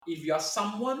if you are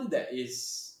someone that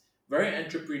is very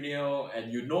entrepreneurial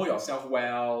and you know yourself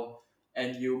well,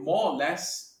 and you more or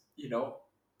less,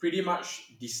 pretty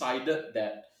much decided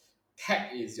that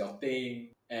tech is your thing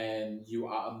and you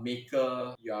are a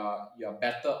maker, you're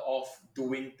better off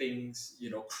doing things,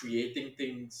 creating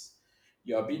things,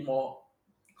 you're a bit more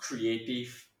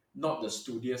creative, not the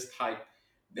studious type,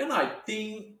 then I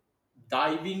think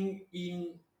diving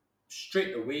in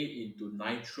straight away into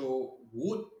Nitro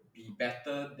would be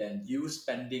better than you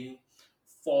spending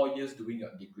 4 years doing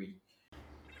your degree.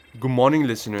 Good morning,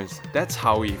 listeners. That's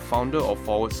Howie, founder of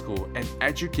Forward School, an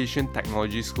education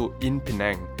technology school in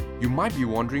Penang. You might be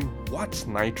wondering, what's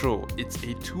Nitro? It's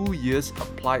a 2 years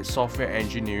applied software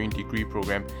engineering degree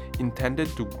program intended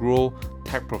to grow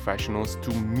tech professionals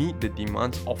to meet the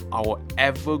demands of our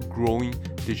ever-growing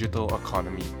digital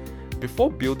economy.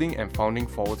 Before building and founding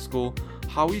Forward School,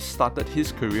 Howie started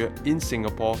his career in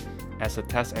Singapore as a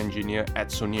test engineer at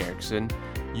Sony Ericsson,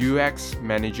 UX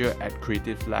manager at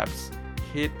Creative Labs,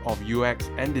 head of UX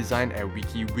and design at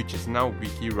Wiki, which is now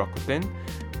Wiki Rakuten,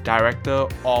 director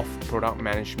of product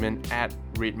management at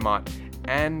RedMart,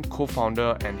 and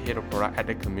co-founder and head of product at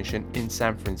the Commission in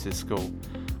San Francisco.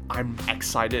 I'm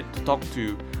excited to talk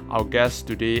to our guest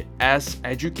today, as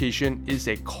education is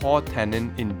a core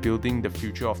tenet in building the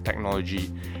future of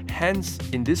technology. Hence,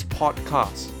 in this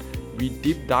podcast, we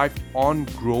deep dive on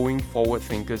growing forward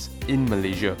thinkers in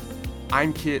Malaysia.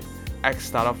 I'm Kit,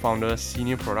 ex-startup founder,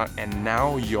 senior product, and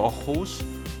now your host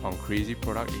on Crazy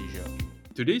Product Asia.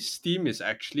 Today's theme is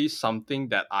actually something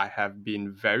that I have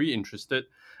been very interested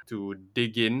to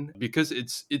dig in, because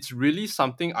it's really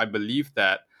something I believe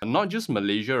that not just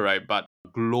Malaysia, right, but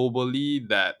globally,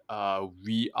 that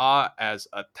we are as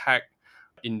a tech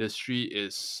industry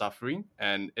is suffering,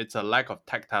 and it's a lack of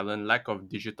tech talent, lack of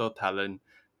digital talent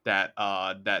that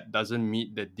doesn't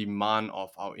meet the demand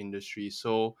of our industry.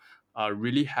 So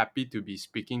really happy to be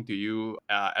speaking to you,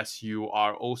 as you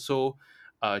are also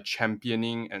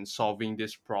championing and solving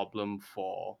this problem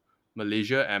for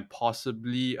Malaysia and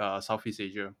possibly Southeast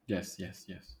Asia. Yes, yes,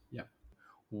 yes. Yeah.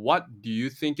 What do you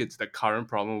think is the current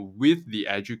problem with the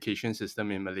education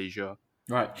system in Malaysia?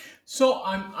 Right. So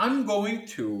I'm going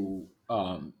to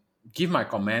give my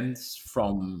comments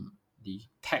from the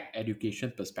tech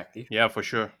education perspective. Yeah, for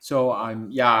sure. So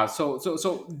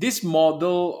so this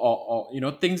model,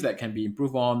 or things that can be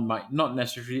improved on, might not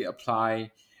necessarily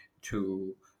apply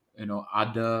to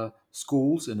other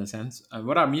schools in a sense. And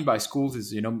what I mean by schools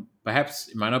is, perhaps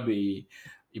it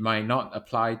might not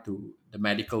apply to the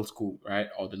medical school, right,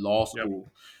 or the law Yep.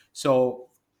 school. So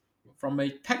from a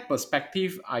tech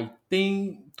perspective, I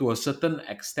think to a certain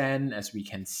extent, as we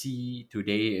can see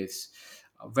today, is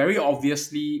very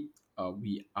obviously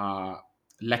we are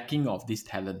lacking of these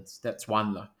talents. That's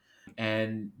one lah.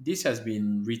 And this has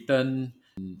been written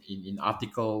in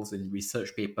articles, in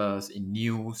research papers, in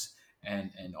news,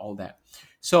 and all that.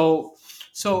 So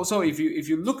if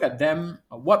you look at them,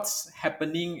 what's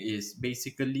happening is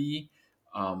basically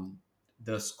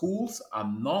the schools are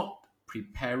not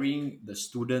preparing the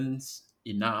students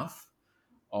enough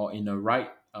or in a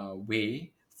right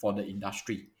way for the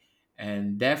industry,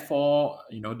 and therefore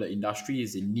the industry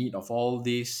is in need of all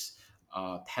these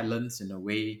talents in a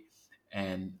way,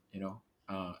 and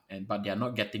and but they are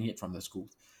not getting it from the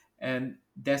schools. And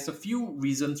there's a few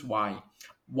reasons why.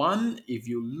 One, if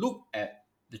you look at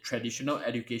the traditional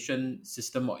education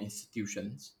system or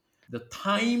institutions, the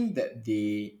time that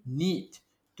they need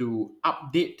to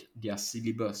update their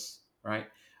syllabus, right,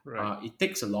 Right. it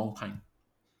takes a long time.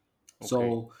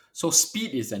 Okay. So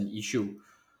speed is an issue.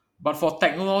 But for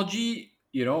technology,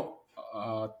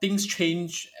 things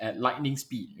change at lightning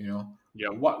speed.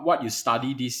 Yep. What you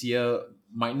study this year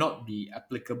might not be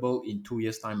applicable in 2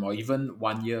 years time, or even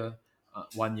 1 year,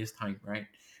 1 year's time, right?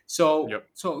 So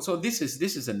Yep. this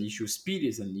is an issue. Speed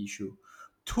is an issue.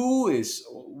 Two is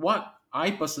what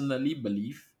I personally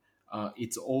believe.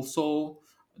 It's also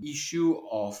issue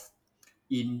of,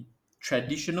 in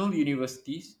traditional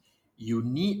universities, you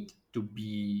need to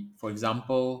be, for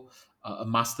example, a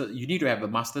master. You need to have a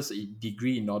master's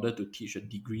degree in order to teach a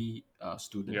degree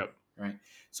student, Yep. right?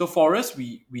 So for us,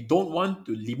 we don't want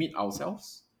to limit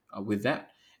ourselves with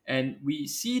that, and we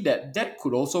see that that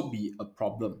could also be a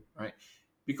problem, right?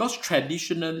 Because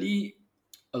traditionally,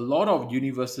 a lot of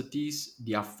universities,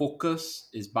 their focus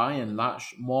is by and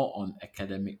large more on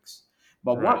academics.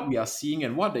 But Right. what we are seeing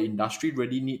and what the industry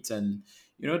really needs, and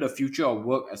the future of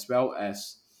work, as well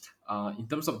as in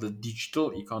terms of the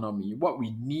digital economy, what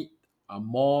we need are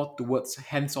more towards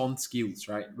hands-on skills,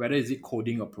 right? Whether is it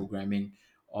coding or programming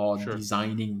or Sure.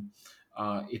 designing,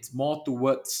 it's more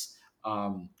towards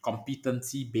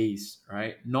competency based,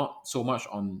 right? Not so much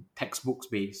on textbooks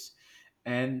based.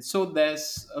 And so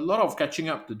there's a lot of catching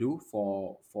up to do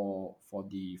for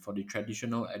the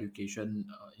traditional education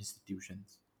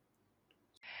institutions.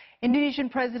 Indonesian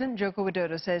President Joko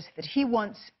Widodo says that he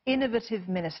wants innovative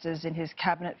ministers in his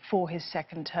cabinet for his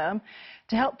second term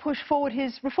to help push forward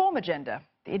his reform agenda.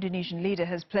 The Indonesian leader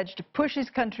has pledged to push his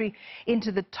country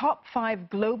into the top 5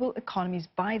 global economies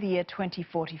by the year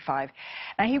 2045.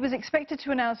 Now, he was expected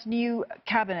to announce his new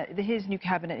cabinet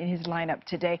in his lineup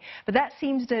today, but that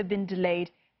seems to have been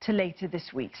delayed to later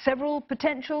this week. Several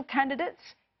potential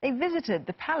candidates, they visited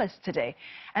the palace today,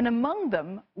 and among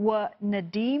them were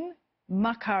Nadiem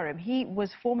Makarim. He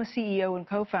was former CEO and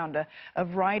co-founder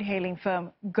of ride-hailing firm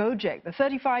Gojek. The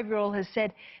 35-year-old has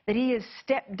said that he has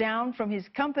stepped down from his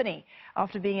company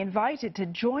after being invited to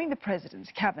join the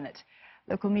president's cabinet.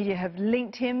 Local media have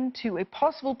linked him to a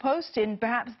possible post in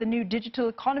perhaps the new digital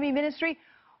economy ministry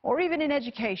or even in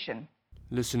education.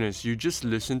 Listeners, you just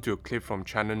listened to a clip from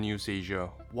Channel News Asia.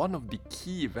 One of the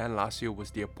key events last year was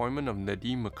the appointment of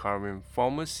Nadiem Makarim,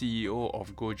 former CEO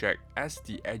of Gojek, as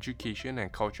the Education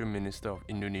and Culture Minister of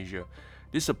Indonesia.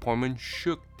 This appointment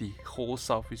shook the whole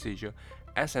Southeast Asia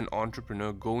as an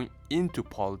entrepreneur going into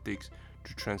politics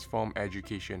to transform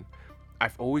education.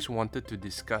 I've always wanted to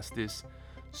discuss this,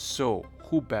 so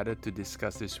who better to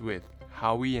discuss this with?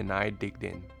 Howie and I digged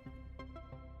in.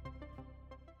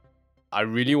 I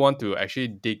really want to actually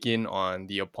dig in on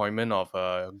the appointment of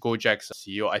Gojek's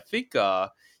CEO. I think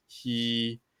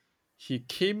he he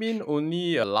came in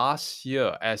only last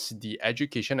year as the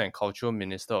Education and Cultural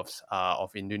Minister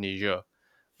of Indonesia,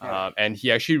 Right. and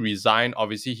he actually resigned.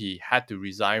 Obviously, he had to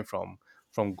resign from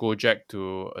Gojek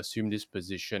to assume this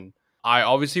position. I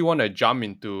obviously want to jump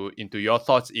into your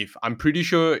thoughts. If I'm pretty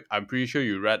sure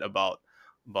you read about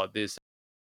this.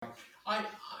 I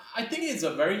I think it's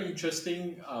a very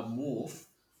interesting move,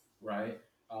 right?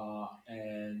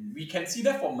 And we can see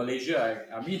that for Malaysia.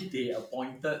 I mean, they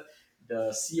appointed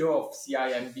the CEO of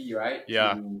CIMB, right,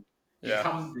 Yeah, to yeah.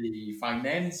 become the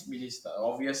finance minister.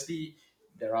 Obviously,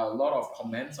 there are a lot of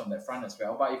comments on that front as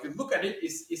well. But if you look at it,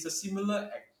 it's a similar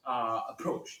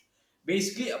approach.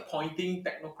 Basically, appointing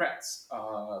technocrats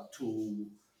to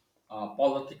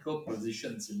political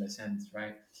positions in a sense,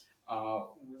 right?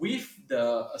 With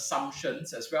the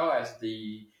assumptions as well as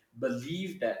the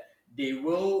belief that they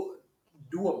will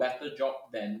do a better job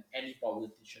than any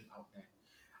politician out there.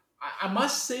 I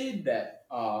must say that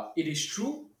it is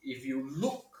true if you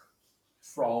look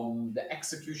from the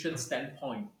execution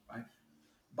standpoint, right?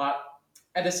 But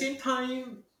at the same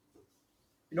time,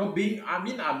 I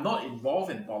mean, I'm not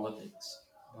involved in politics,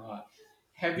 but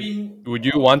having Would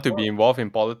you want to be involved in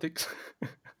politics?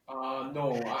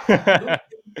 no,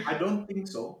 I don't think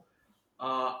so.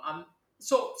 I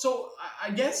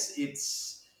guess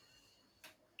it's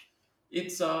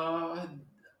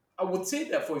I would say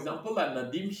that, for example, like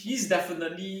Nadim, he's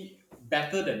definitely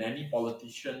better than any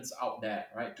politicians out there,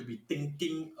 right? To be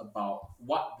thinking about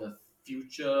what the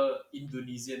future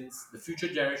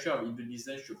generation of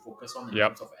Indonesians should focus on in Yep.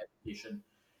 terms of education.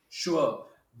 Sure,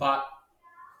 but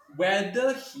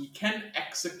whether he can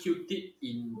execute it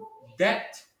in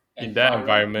that In that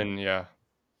environment, environment, yeah.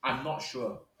 I'm not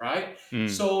sure, right? Mm.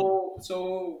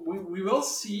 So we will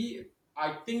see.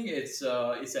 I think it's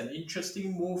an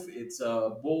interesting move. It's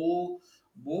a bold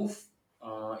move.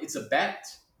 It's a bet,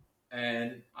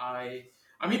 and I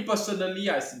mean personally,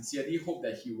 I sincerely hope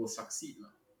that he will succeed, lah.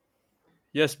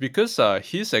 Yes, because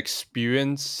his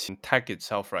experience in tech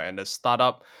itself, right, and the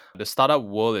startup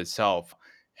world itself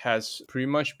has pretty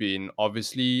much been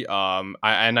obviously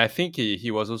and I think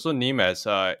he was also named as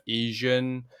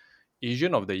Asian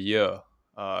of the Year,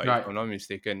 if Right, I'm not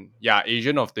mistaken. Yeah,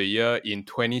 Asian of the Year in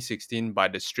 2016 by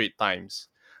the Straits Times.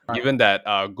 right, Given that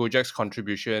Gojek's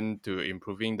contribution to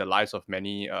improving the lives of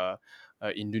many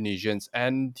Indonesians,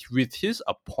 and with his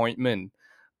appointment,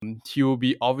 he will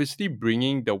be obviously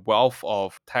bringing the wealth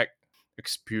of tech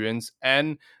experience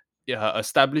and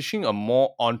establishing a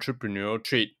more entrepreneurial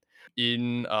trait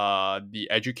in the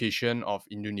education of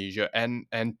Indonesia. And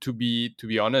to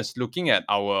be honest, looking at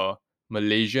our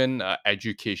Malaysian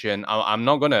education, I'm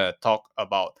not gonna talk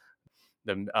about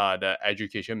the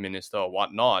education minister or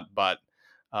whatnot, but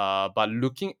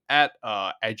looking at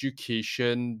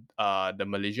education, the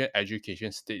Malaysian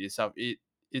education state itself,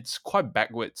 it's quite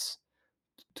backwards,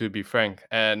 to be frank.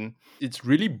 And it's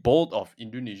really bold of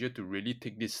Indonesia to really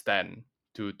take this stand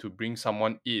to bring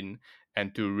someone in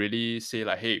and to really say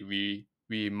like, hey,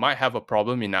 we might have a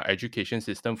problem in our education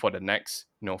system for the next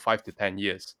 5 to 10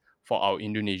 years for our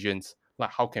Indonesians.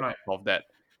 Like, how can right. we solve that?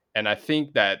 And I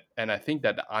think that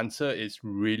the answer is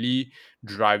really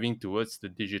driving towards the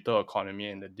digital economy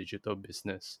and the digital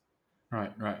business.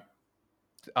 Right, right.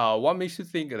 What makes you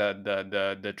think that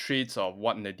the traits of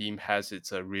what Nadeem has,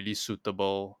 it's a really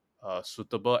suitable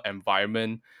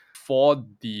environment for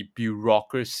the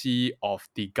bureaucracy of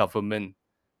the government?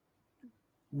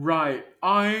 Right.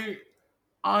 I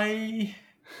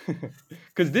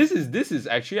Because this is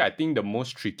actually, I think, the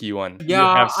most tricky one. You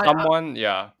yeah, have someone,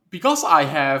 yeah, because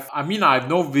I mean I have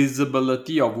no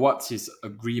visibility of what's his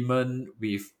agreement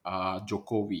with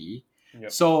Jokowi.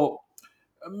 yep, So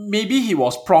maybe he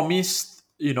was promised,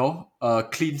 a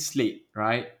clean slate,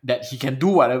 right? That he can do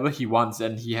whatever he wants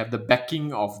and he have the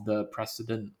backing of the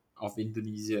president of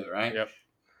Indonesia, right? yep,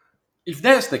 If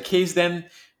that's the case, then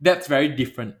that's very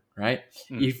different, right?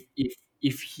 mm,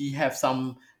 If he have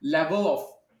some level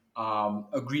of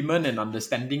agreement and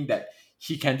understanding that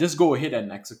he can just go ahead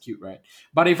and execute, right?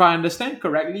 But if I understand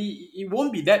correctly, it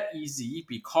won't be that easy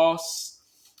because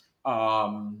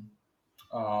um,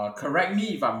 correct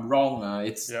me if I'm wrong.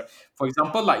 It's, yep, for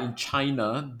example, like in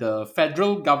China, the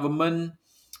federal government,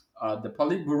 the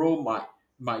Politburo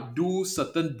might do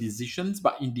certain decisions,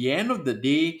 but in the end of the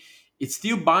day, it's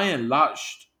still by and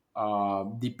large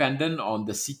dependent on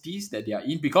the cities that they are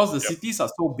in, because the yep, cities are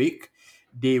so big.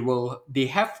 They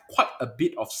have quite a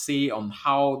bit of say on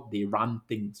how they run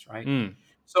things, right? mm,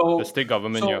 the So state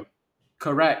government, yeah, so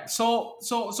correct. So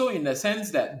in the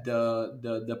sense that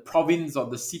the province or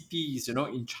the cities,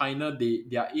 in China, they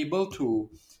are able to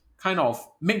kind of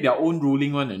make their own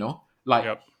ruling one, like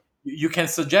yep. you can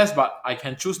suggest, but I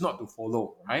can choose not to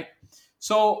follow, right?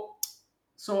 So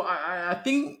I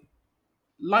think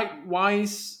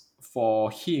likewise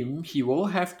for him, he will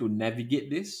have to navigate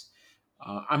this.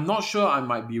 I'm not sure, I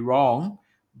might be wrong,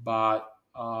 but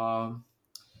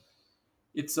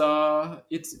it's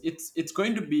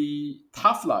going to be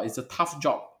tough lah. It's a tough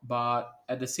job, but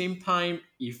at the same time,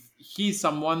 if he's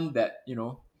someone that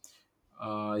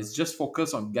is just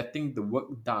focused on getting the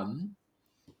work done,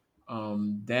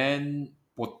 then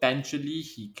potentially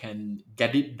he can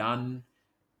get it done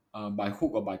by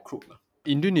hook or by crook lah.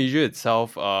 Indonesia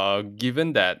itself,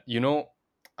 given that,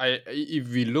 if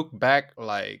we look back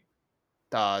like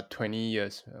 20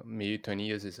 years, maybe 20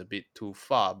 years is a bit too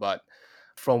far, but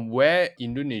from where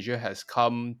Indonesia has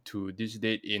come to this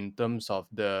date in terms of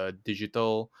the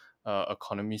digital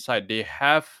economy side, they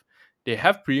have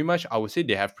pretty much, I would say,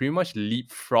 they have pretty much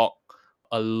leapfrog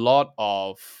a lot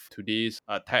of today's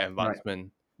tech Right.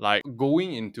 advancement. Like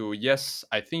going into, yes,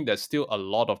 I think there's still a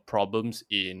lot of problems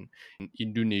in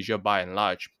Indonesia by and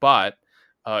large, but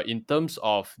in terms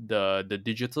of the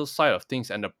digital side of things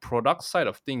and the product side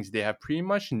of things, they have pretty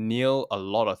much nailed a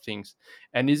lot of things.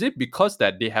 And is it because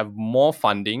that they have more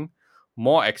funding,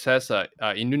 more access?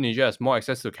 Indonesia has more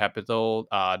access to capital.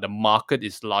 The market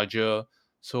is larger,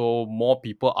 so more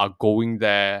people are going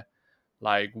there.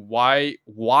 Like why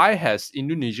has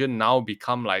Indonesia now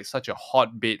become like such a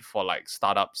hotbed for like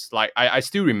startups? Like I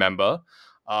still remember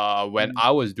when Mm, I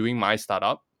was doing my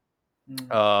startup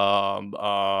mm,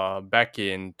 back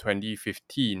in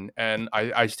 2015, and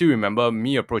I still remember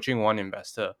me approaching one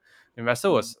investor. The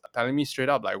investor mm, was telling me straight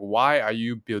up, like, why are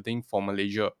you building for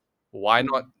Malaysia? Why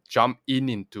not mm, jump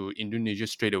into Indonesia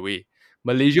straight away?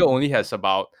 Malaysia mm, only has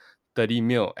about 30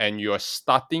 mil, and you're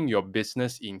starting your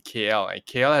business in KL, and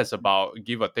KL has about,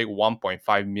 give or take,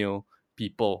 1.5 mil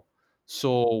people.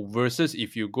 So versus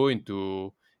if you go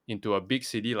into a big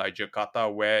city like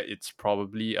Jakarta, where it's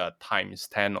probably times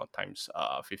 10 or times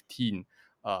 15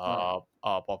 right.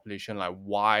 population. Like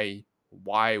why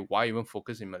even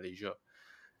focus in Malaysia?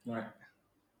 Right.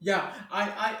 Yeah,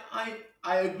 I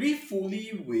agree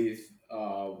fully with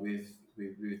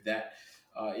that,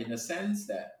 in a sense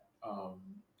that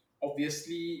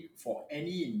obviously for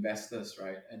any investors,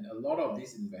 right, and a lot of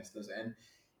these investors, and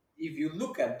if you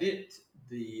look at it,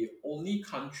 the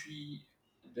country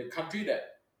that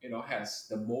has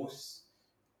the most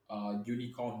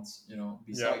unicorns,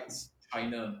 Yep. besides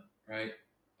China, right?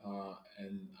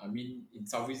 And I mean, in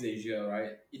Southeast Asia,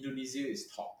 right? Indonesia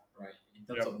is top, right, in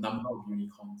terms Yep. of number of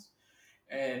unicorns.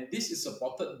 And this is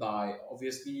supported by,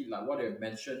 obviously, like what I've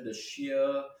mentioned, the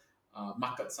sheer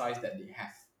market size that they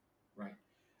have, right?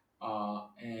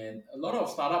 And a lot of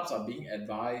startups are being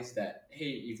advised that,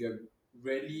 hey, if you're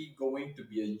really going to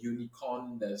be a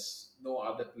unicorn, there's no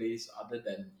other place other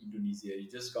than Indonesia. You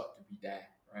just got to be there,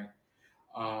 right?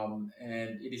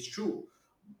 And it is true.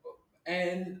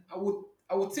 And I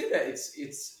would say that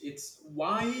it's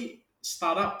why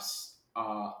startups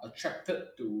are attracted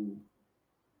to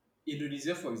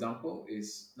Indonesia, for example,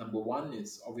 is number one,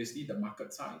 it's obviously the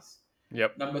market size.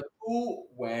 Yep. Number two,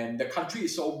 when the country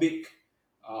is so big,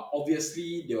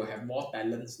 obviously they'll have more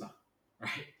talents, lah,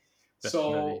 right?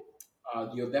 Definitely.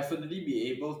 So you'll definitely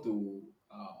be able to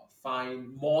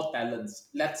find more talents.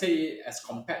 Let's say as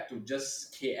compared to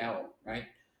just KL, right?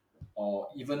 Or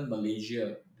even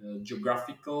Malaysia, the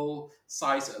geographical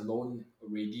size alone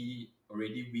already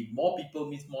with more people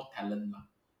means more talent, lah,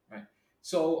 right?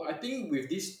 So I think with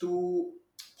these 2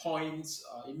 points,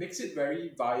 it makes it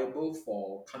very viable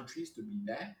for countries to be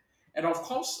there. And of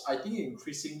course, I think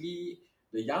increasingly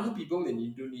the young people in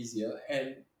Indonesia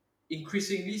and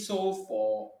increasingly so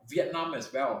for Vietnam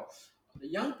as well, the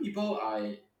young people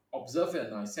I observe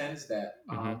and I sense that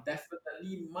Mm-hmm. are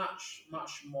definitely much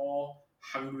more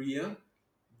hungrier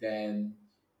than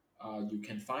you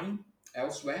can find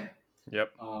elsewhere.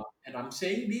 Yep. And I'm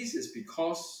saying this is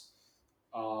because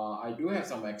I do have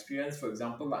some experience. For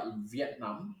example, like in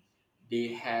Vietnam,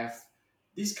 they have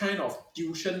this kind of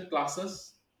tuition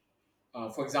classes,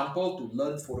 for example, to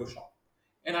learn Photoshop.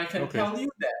 And I can Okay. tell you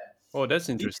that Oh, that's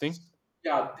interesting. these,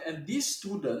 yeah, and these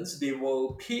students, they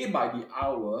will pay by the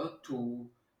hour to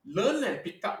learn and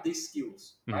pick up these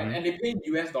skills, right? Mm-hmm. And they pay in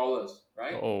US dollars,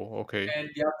 right? Oh, okay.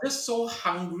 And they are just so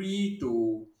hungry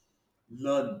to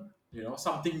learn,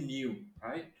 something new,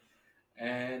 right?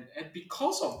 And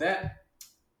because of that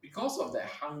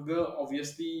hunger,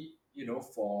 obviously,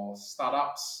 for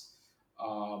startups,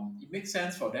 it makes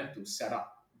sense for them to set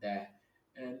up there,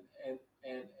 and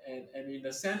and in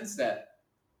the sense that,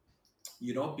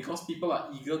 because people are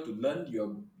eager to learn,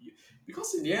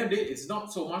 because in the end of the day, it's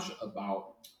not so much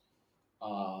about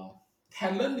uh,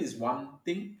 talent is one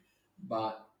thing,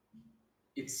 but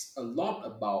it's a lot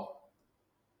about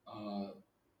uh,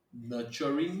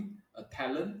 nurturing a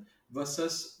talent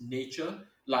versus nature.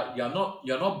 Like you're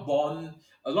not born.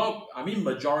 I mean,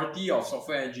 majority of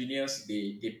software engineers,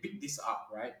 they pick this up,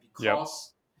 right? Yep.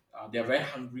 Because they're very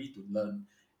hungry to learn.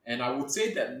 And I would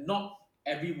say that not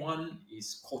everyone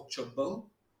is coachable,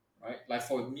 right? Like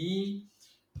for me,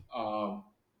 um,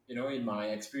 in my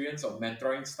experience of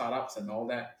mentoring startups and all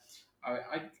that,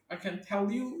 I can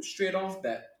tell you straight off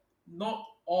that not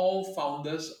all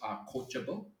founders are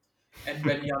coachable. And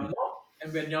when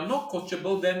you're not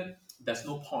coachable, then there's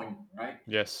no point, right?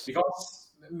 Yes.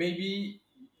 Because maybe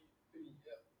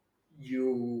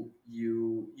you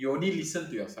only listen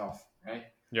to yourself, right?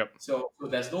 Yep. So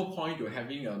there's no point to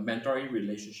having a mentoring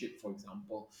relationship, for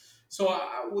example. So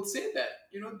I would say that,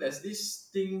 there's this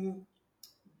thing.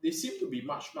 They seem to be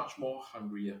much more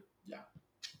hungrier. Yeah.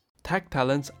 Tech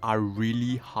talents are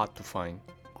really hard to find.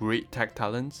 Great tech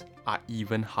talents are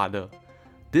even harder.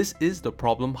 This is the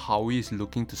problem Howie is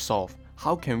looking to solve.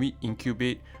 How can we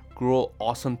incubate, grow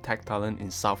awesome tech talent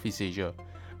in Southeast Asia?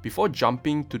 Before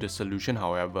jumping to the solution,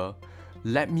 however,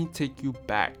 let me take you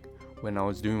back when I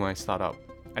was doing my startup.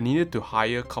 I needed to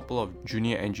hire a couple of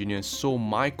junior engineers, so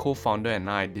my co-founder and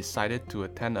I decided to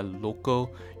attend a local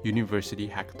university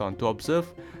hackathon to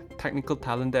observe technical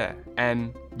talent there,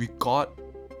 and we got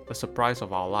a surprise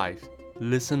of our life.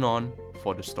 Listen on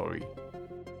for the story.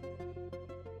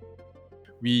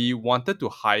 We wanted to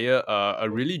hire a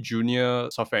really junior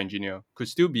software engineer, could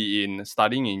still be in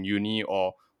studying in uni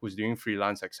or who's doing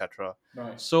freelance, etc.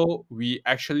 Right. So we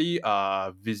actually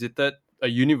visited a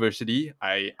university.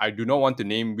 I do not want to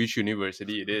name which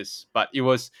university it is, but it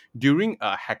was during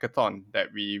a hackathon that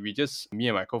we just, me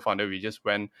and my co-founder, we just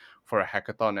went for a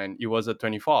hackathon, and it was a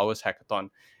 24 hours hackathon.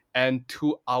 And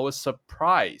to our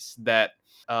surprise, that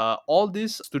all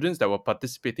these students that were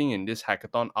participating in this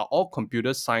hackathon are all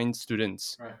computer science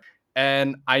students. Right.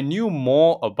 And I knew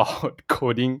more about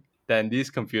coding than this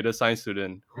computer science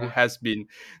student who Right. has been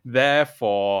there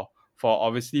for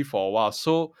obviously for a while.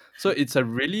 So it's a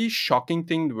really shocking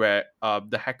thing where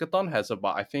the hackathon has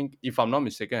about, I think, if I'm not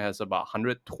mistaken, has about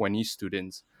 120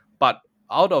 students. But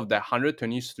out of that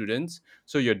 120 students,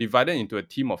 so you're divided into a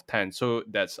team of 10. So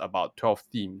that's about 12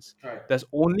 teams. Right. There's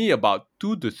only about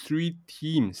 2 to 3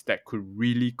 teams that could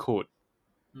really code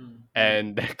Mm.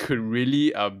 and that could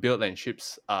really build and ship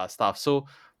stuff. So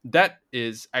that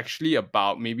is actually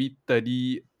about maybe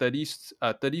 30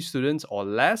 students or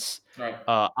less Right.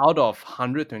 out of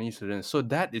 120 students. So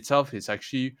that itself is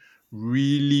actually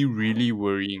really, really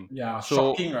worrying. Yeah, So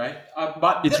shocking, right?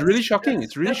 But it's really shocking.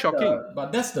 It's really shocking.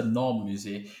 that's the norm, you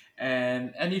see.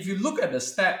 And if you look at the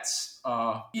stats,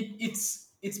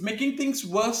 it's making things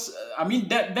worse. I mean,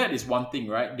 that is one thing,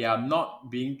 right? They are not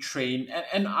being trained,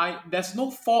 and I there's no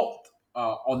fault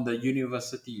on the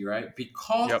university, right? Yep.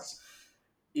 Because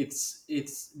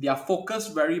it's they are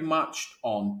focused very much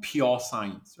on pure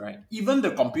science, right? Even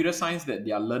the computer science that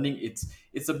they are learning,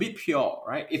 it's a bit pure,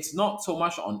 right? It's not so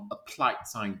much on applied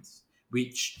science,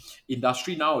 which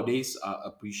industry nowadays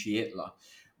appreciate lah.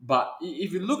 But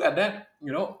if you look at that,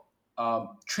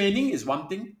 training is one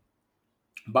thing,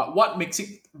 but what makes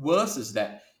it worse is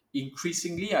that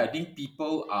increasingly, I think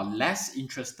people are less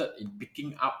interested in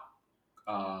picking up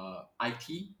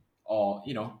IT, or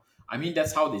I mean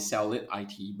that's how they sell it,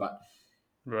 IT. But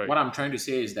Right. what I'm trying to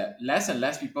say is that less and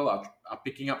less people are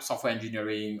picking up software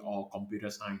engineering or computer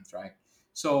science, right?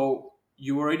 So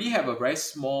you already have a very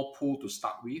small pool to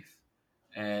start with,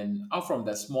 and out from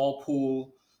that small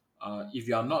pool, if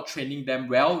you are not training them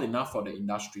well enough for the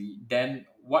industry, then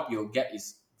what you'll get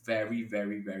is very,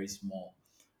 very, very small.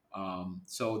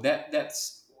 So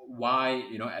that's why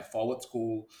at Forward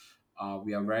School,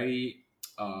 we are very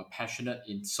passionate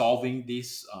in solving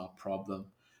this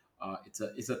problem.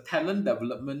 It's a talent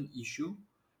development issue,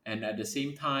 and at the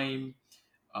same time,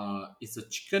 it's a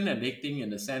chicken and egg thing in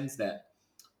the sense that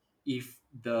if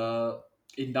the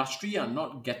industry are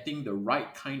not getting the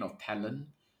right kind of talent,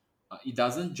 it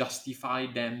doesn't justify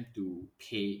them to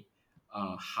pay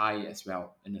high as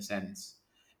well, in a sense.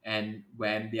 And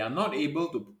when they are not able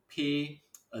to pay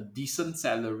a decent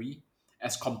salary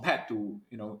as compared to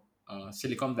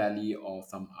Silicon Valley or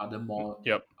some other more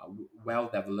Yep. well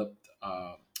developed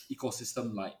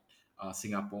ecosystem like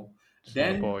Singapore,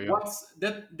 then Singapore.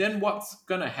 Yeah. what's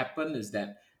gonna happen is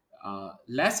that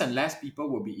less and less people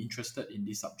will be interested in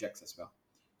these subjects as well.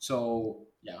 So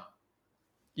yeah.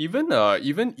 Even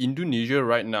Indonesia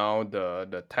right now,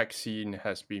 the tech scene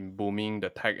has been booming. The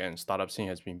tech and startup scene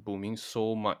has been booming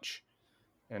so much,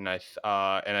 and I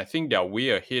think they're way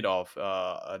ahead of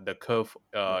the curve,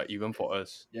 even for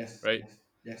us, Yes, right? yes,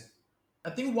 yes. I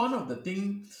think one of the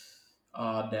things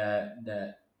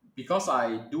that because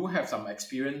I do have some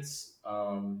experience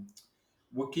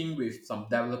working with some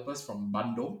developers from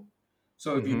Bandung.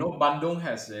 So if you Mm-hmm. know, Bandung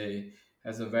has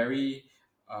a very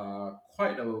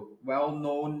quite a well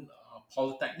known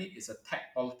polytechnic. It's a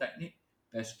tech polytechnic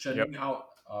that's churning Yep. out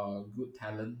good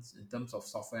talents in terms of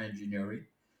software engineering.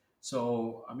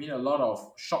 So I mean, a lot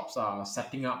of shops are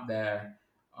setting up there,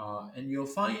 and you'll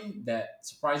find that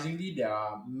surprisingly there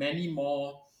are many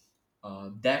more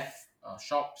dev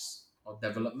shops or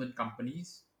development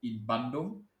companies in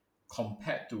Bandung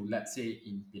compared to, let's say,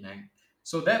 in Penang.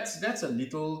 So that's a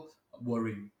little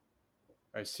worrying.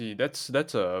 I see. That's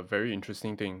a very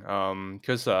interesting thing.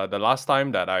 Because the last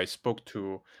time that I spoke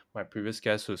to my previous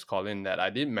guest who's calling, that I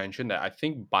did mention that I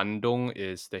think Bandung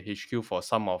is the HQ for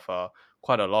some of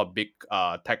quite a lot of big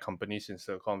tech companies in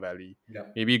Silicon Valley. Yeah.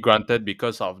 Maybe granted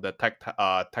because of the tech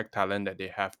talent that they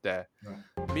have there.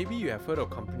 Right. Maybe you have heard of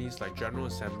companies like General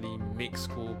Assembly, Make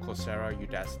School, Coursera,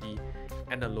 Udacity,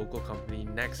 and a local company,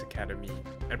 Next Academy,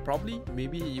 and probably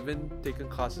maybe even taken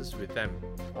classes with them,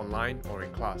 online or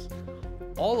in class.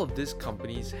 All of these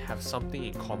companies have something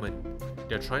in common.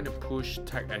 They're trying to push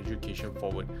tech education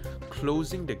forward,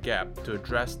 closing the gap to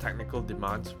address technical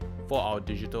demands for our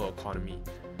digital economy.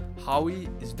 Howie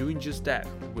is doing just that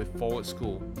with Forward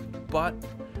School, but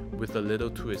with a little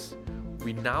twist.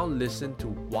 We now listen to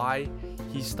why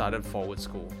he started Forward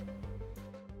School.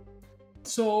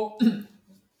 So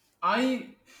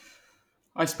I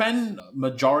I spent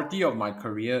majority of my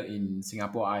career in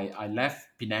Singapore. I left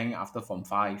Penang after Form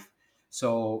 5.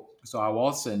 So I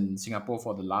was in Singapore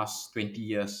for the last 20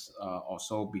 years or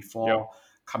so Yep. before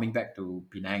coming back to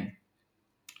Penang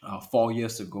 4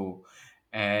 years ago.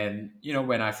 And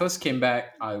when I first came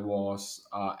back, I was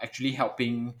actually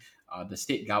helping the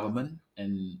state government,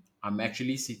 and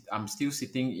I'm still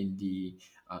sitting in the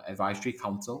advisory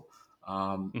council.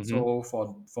 Mm-hmm. So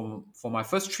for my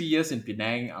first 3 years in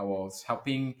Penang, I was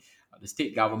helping the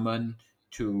state government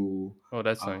to Oh,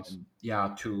 that's nice.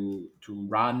 to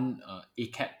run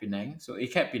ACAT Penang. So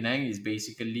ACAT Penang is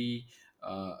basically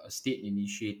a state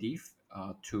initiative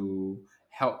to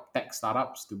help tech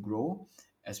startups to grow,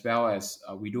 as well as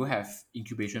we do have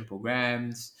incubation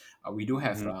programs. We do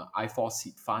have Mm-hmm. I4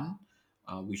 Seed Fund,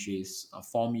 which is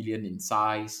 4 million in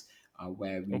size,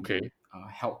 where we would Okay.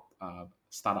 help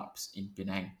startups in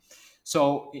Penang.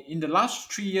 So in the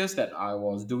last 3 years that I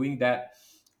was doing that,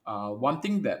 one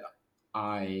thing that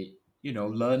I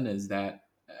learn is that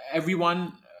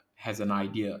everyone has an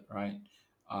idea, right?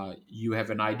 You have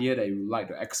an idea that you would like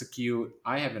to execute.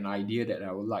 I have an idea that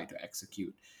I would like to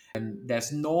execute, and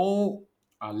there's no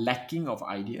lacking of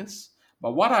ideas.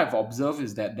 But what I've observed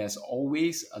is that there's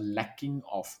always a lacking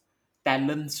of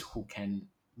talents who can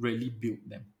really build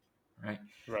them, right?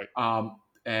 Right.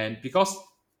 And because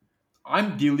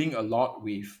I'm dealing a lot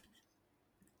with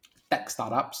tech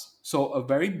startups. So a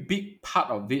very big part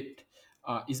of it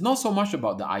is not so much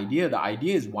about the idea. The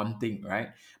idea is one thing, right?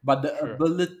 But the Sure.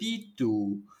 ability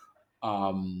to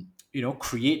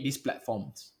create these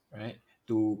platforms, right?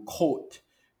 To code,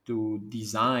 to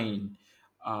design.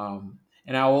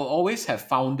 And I will always have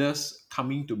founders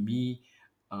coming to me,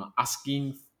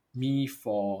 asking me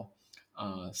for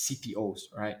CTOs,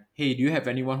 right? Hey, do you have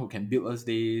anyone who can build us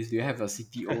this? Do you have a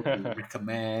CTO to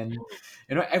recommend?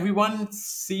 Everyone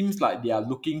seems like they are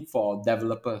looking for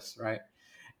developers, right?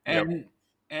 Yep.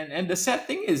 And the sad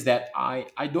thing is that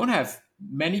I don't have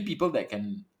many people that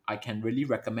I can really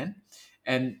recommend,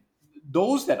 and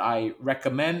those that I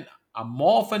recommend are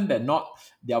more often than not,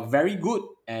 they are very good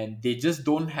and they just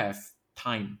don't have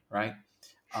time, right?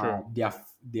 Sure.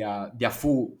 They are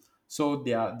full, so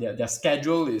their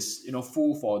schedule is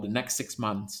full for the next 6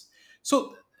 months.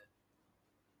 So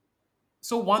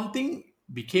so one thing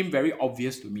became very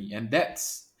obvious to me, and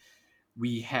that's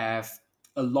we have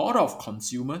a lot of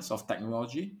consumers of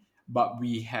technology, but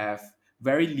we have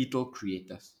very little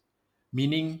creators,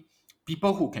 meaning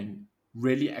people who can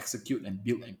really execute and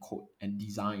build and code and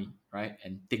design, right?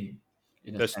 And think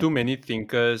in a There's sense. too many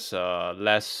thinkers,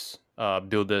 less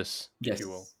builders, if you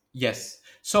will. Yes,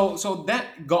 yes. So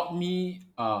that got me.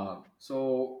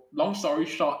 So long story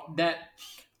short, that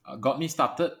got me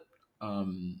started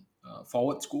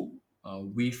Forward School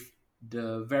with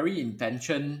the very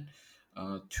intention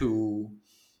to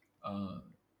uh,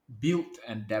 build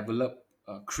and develop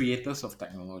creators of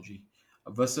technology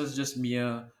versus just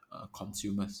mere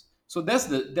consumers. So that's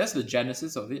the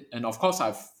genesis of it. And of course,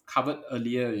 I've covered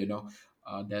earlier.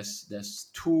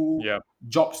 There's two Yeah.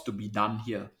 jobs to be done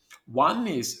here. One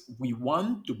is we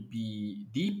want to be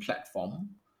the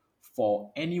platform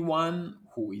for anyone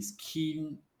who is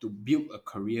keen to build a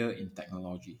career in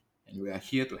technology, and we are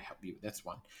here to help you. That's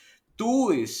one.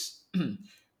 Two is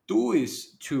two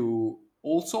is to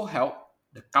also help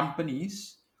the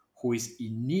companies who is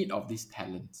in need of these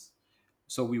talents.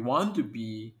 So we want to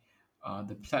be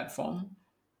the platform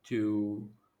to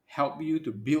help you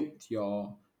to build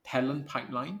your talent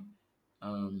pipeline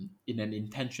in an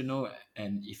intentional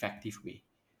and effective way.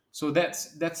 So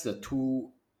that's the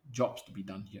two jobs to be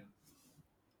done here.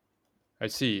 I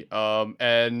see.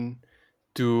 And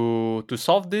to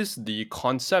solve this, the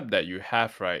concept that you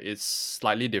have, right, is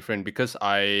slightly different because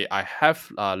I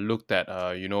have looked at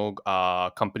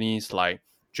companies like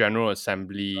General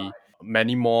Assembly,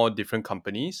 many more different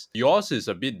companies. Yours is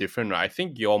a bit different, right? I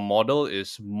think your model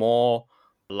is more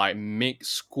like make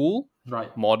school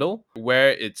Right. model where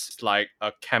it's like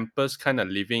a campus kind of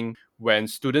living when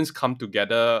students come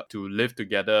together to live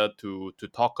together to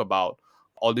talk about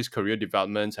all these career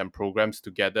developments and programs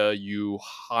together. You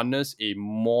harness a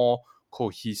more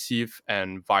cohesive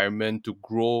environment to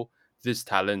grow these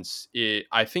talents.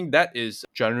 I think that is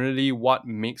generally what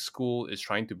Make School is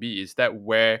trying to be. Is that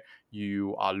where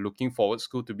you are looking forward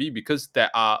school to be? Because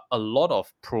there are a lot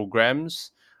of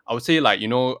programs. I would say, like,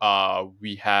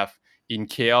 we have in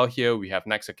KL here, we have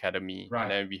Next Academy, and Right.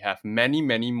 then we have many,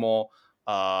 many more.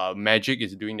 Magic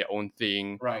is doing their own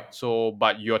thing. Right. So,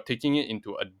 but you're taking it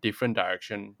into a different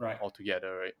direction Right.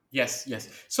 altogether, right? Yes, yes.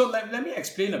 So let me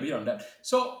explain a bit on that.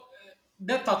 So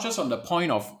that touches on the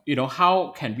point of,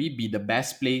 how can we be the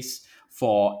best place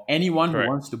for anyone who Correct.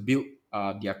 wants to build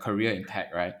their career in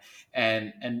tech, right?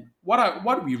 And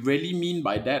what we really mean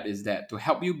by that is that to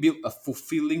help you build a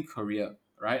fulfilling career,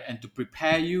 right? And to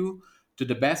prepare you to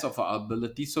the best of our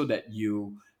ability so that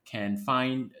you can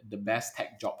find the best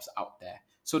tech jobs out there.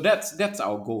 So that's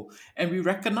our goal. And we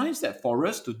recognize that for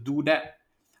us to do that,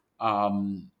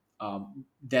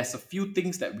 there's a few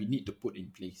things that we need to put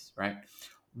in place, right?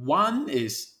 One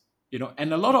is,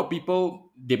 and a lot of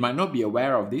people, they might not be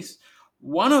aware of this.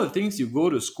 One of the things, you go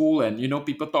to school and,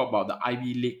 people talk about the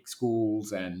Ivy League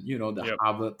schools and, the Yep.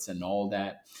 Harvards and all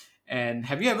that. And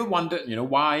have you ever wondered,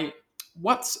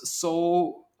 what's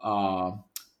so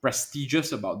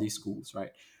prestigious about these schools,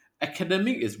 right?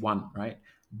 Academic is one, right?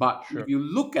 But if Sure. you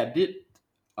look at it,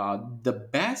 the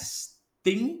best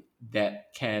thing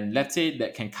that can, let's say,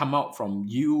 that can come out from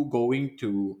you going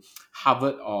to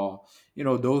Harvard or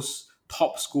those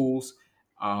top schools,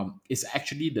 is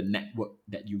actually the network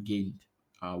that you gained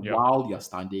Yep. while you're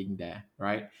studying there,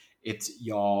 right? It's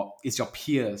your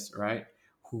peers, right,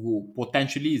 who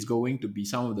potentially is going to be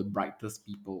some of the brightest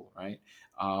people, right?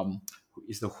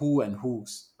 Is the who and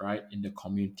who's, right, in the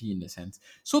community, in the sense.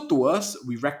 So to us,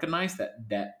 we recognize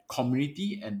that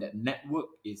community and that network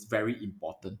is very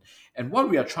important. And what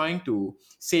we are trying to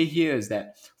say here is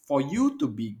that for you to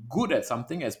be good at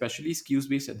something, especially skills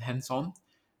based and hands on,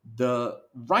 the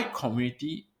right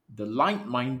community, the like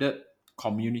minded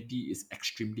community is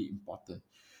extremely important.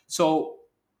 So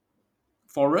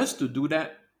for us to do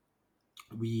that,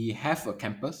 we have a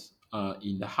campus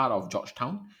in the heart of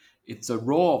Georgetown. It's a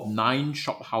row of 9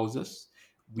 shop houses.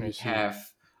 I We see.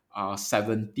 have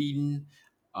 17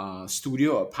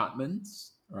 studio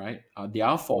apartments, right? They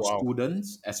are Oh, for wow.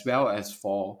 students as well as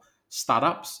for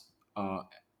startups,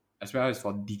 as well as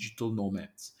for digital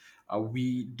nomads.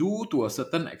 We do, to a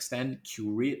certain extent,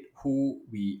 curate who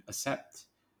we accept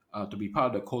to be part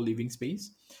of the co-living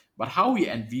space. But how we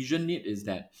envision it is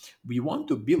that we want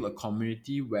to build a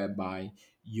community whereby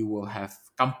you will have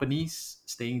companies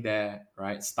staying there,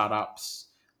 right? Startups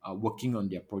working on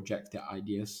their projects, their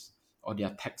ideas, or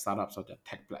their tech startups or their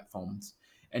tech platforms.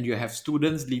 And you have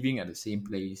students living at the same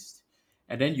place.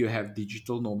 And then you have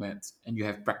digital nomads and you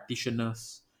have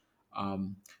practitioners,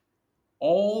 um,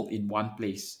 all in one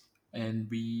place. And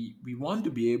we want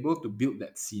to be able to build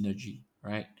that synergy,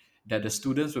 right? That the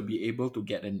students will be able to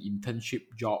get an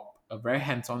internship job, a very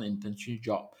hands-on internship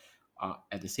job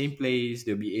at the same place.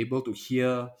 They'll be able to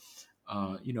hear,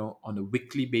 on a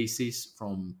weekly basis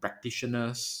from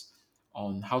practitioners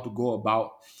on how to go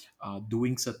about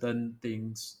doing certain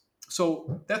things.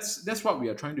 So that's what we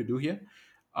are trying to do here,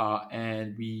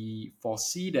 and we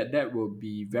foresee that that will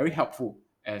be very helpful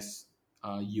as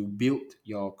you build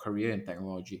your career in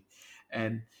technology.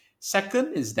 And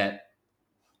second is that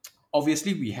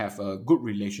obviously we have a good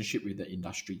relationship with the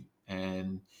industry,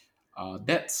 and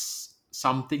that's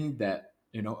something that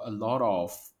a lot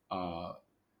of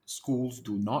schools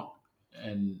do not.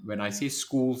 And when I say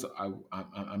schools,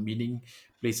 I'm meaning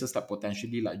places that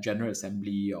potentially like General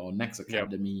Assembly or Next Yeah.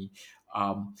 Academy.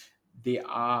 um, they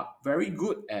are very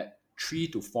good at 3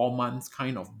 to 4 months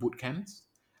kind of boot camps.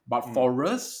 But Mm. for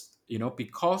us,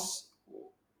 because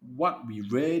what we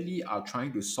really are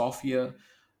trying to solve here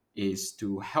is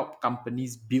to help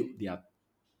companies build their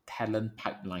talent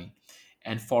pipeline.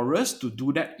 And for us to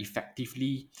do that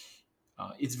effectively,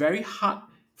 it's very hard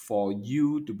for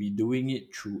you to be doing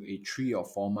it through a 3 or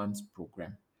 4 months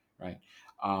program, right?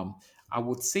 Um, I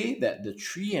would say that the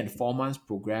 3 and 4 months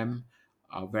program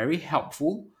are very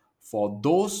helpful for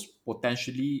those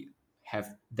potentially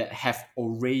have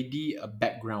already a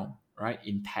background, right,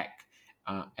 in tech,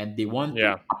 and they want to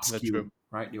Yeah, that's upskill, true.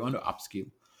 right? They want to upskill.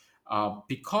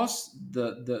 Because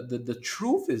the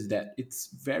truth is that it's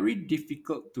very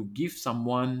difficult to give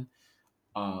someone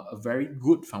a very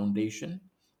good foundation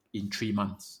in 3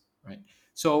 months, right?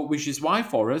 So, which is why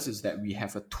for us is that we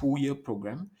have a 2 year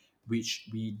program which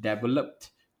we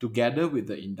developed together with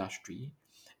the industry.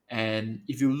 And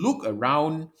if you look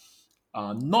around,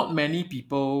 not many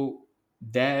people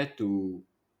dare to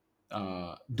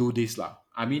do this lah.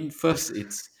 I mean, first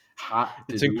it's hard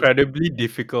to It's do. incredibly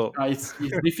difficult. It's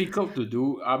difficult to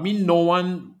do. I mean, no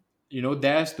one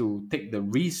dares to take the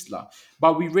risk lah.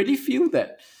 But we really feel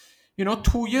that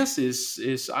 2 years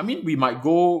is. I mean, we might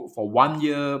go for 1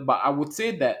 year, but I would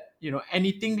say that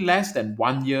anything less than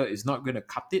 1 year is not going to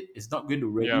cut it. It's not going to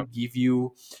really Yeah. give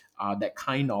you that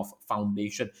kind of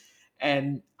foundation.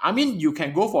 And I mean, you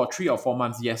can go for 3 or 4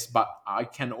 months, yes, but I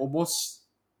can almost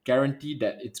guarantee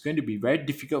that it's going to be very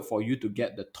difficult for you to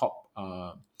get the top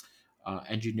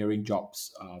engineering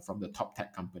jobs from the top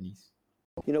tech companies.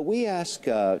 We ask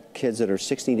kids that are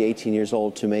 16 to 18 years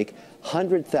old to make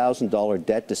 $100,000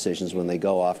 debt decisions when they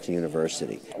go off to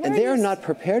university. And they're not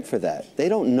prepared for that. They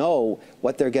don't know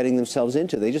what they're getting themselves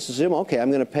into. They just assume, okay,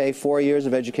 I'm going to pay 4 years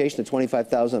of education at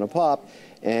 $25,000 a pop,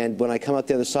 and when I come out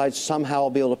the other side, somehow I'll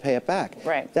be able to pay it back.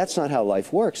 Right. That's not how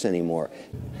life works anymore.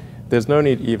 There's no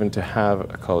need even to have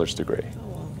a college degree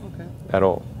at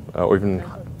all, or even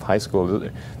high school.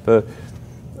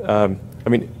 I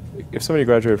mean, if somebody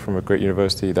graduated from a great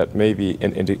university, that may be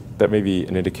an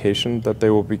indication that they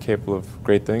will be capable of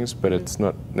great things, but it's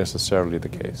not necessarily the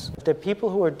case. The people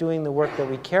who are doing the work that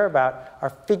we care about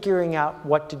are figuring out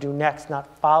what to do next, not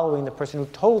following the person who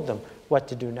told them what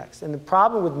to do next. And the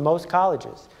problem with most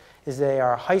colleges is they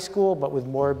are high school, but with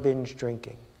more binge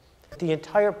drinking. The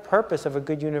entire purpose of a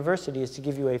good university is to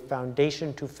give you a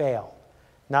foundation to fail,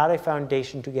 not a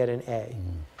foundation to get an A.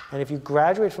 And if you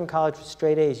graduate from college with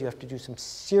straight A's, you have to do some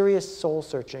serious soul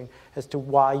searching as to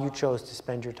why you chose to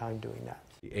spend your time doing that.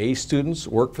 The A students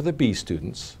work for the B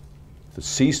students, the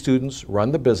C students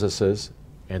run the businesses,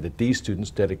 and the D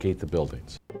students dedicate the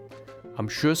buildings. I'm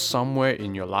sure somewhere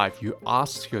in your life you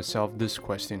ask yourself this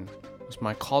question: was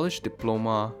my college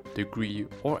diploma, degree,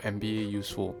 or MBA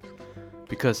useful?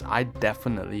 Because I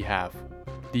definitely have.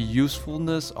 The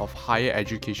usefulness of higher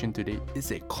education today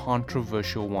is a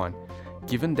controversial one,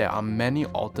 given there are many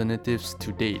alternatives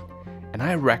to date, and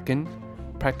I reckon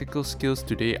practical skills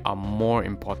today are more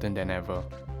important than ever.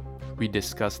 We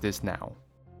discuss this now.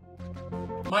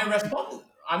 My response,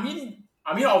 I mean,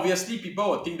 obviously people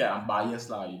will think that I'm biased,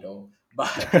 lah,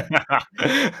 but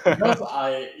because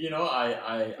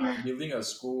I'm building a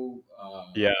school.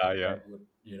 Yeah. That would,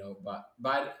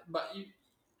 but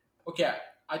okay,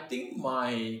 I think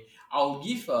I'll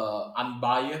give a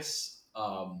unbiased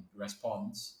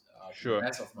response to the Sure.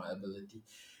 best of my ability.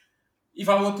 If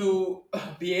I were to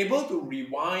be able to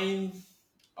rewind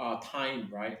time,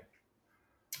 right,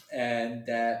 and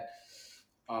that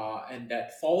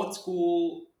forward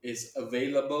school is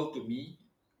available to me,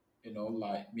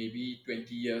 like maybe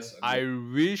 20 years I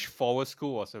ago. wish Forward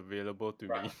School was available to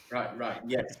Right, me. right,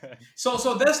 yes.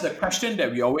 So that's the question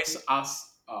that we always ask.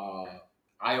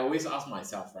 I always ask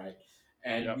myself, right?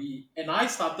 And Yep. I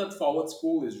started forward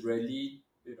school is really,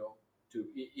 to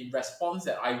in response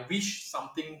that I wish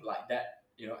something like that,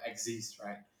 exists,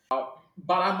 right?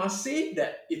 But I must say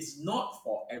that it's not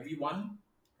for everyone,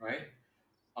 right?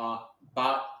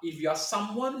 But if you are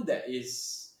someone that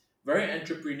is very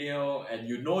entrepreneurial and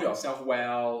you know yourself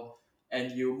well,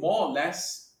 and you more or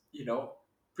less,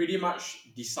 pretty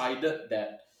much decided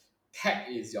that tech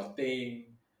is your thing,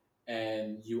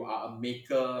 and you are a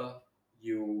maker,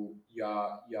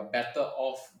 you're better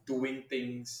off doing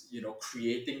things,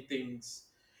 creating things.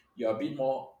 You're a bit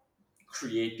more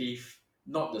creative,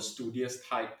 not the studious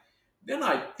type. Then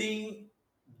I think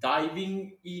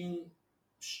diving in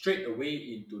straight away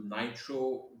into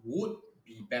nitro would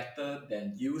be better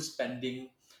than you spending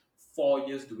 4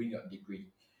 years doing your degree.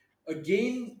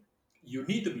 Again, you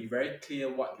need to be very clear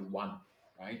what you want,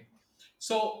 right?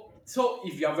 So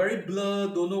if you're very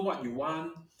blur, don't know what you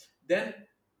want, then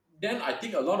I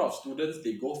think a lot of students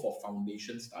they go for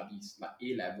foundation studies like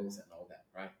A levels and all that,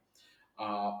 right?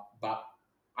 But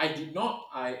I did not.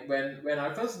 When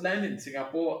I first landed in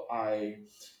Singapore, I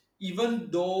even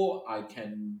though I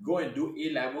can go and do A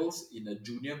levels in a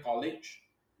junior college,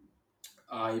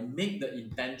 I make the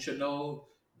intentional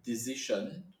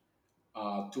decision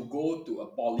to go to a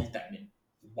polytechnic.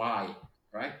 Why?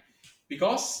 Right?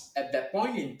 Because at that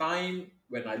point in time,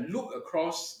 when I look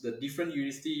across the different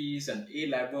universities and A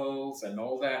levels and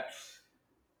all that,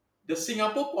 the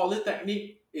Singapore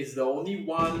Polytechnic is the only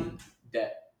one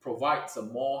that provides a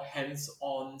more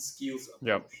hands-on skills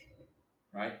Yep. approach,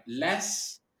 right?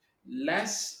 Less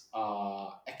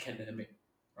academic,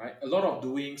 right? A lot of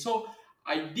doing. So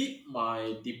I did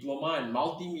my diploma in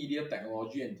multimedia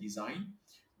technology and design,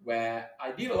 where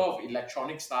I did a lot of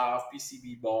electronic stuff,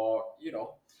 PCB board,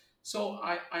 So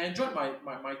I enjoyed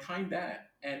my time there.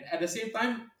 And at the same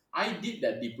time, I did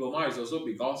that diploma is also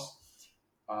because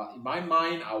in my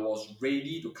mind, I was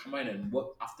ready to come in and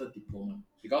work after diploma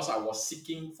because I was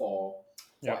seeking for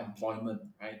Yep. employment,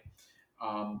 right?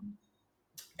 Um,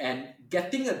 and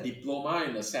getting a diploma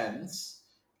in a sense,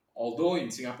 although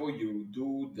in Singapore you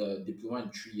do the diploma in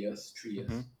 3 years,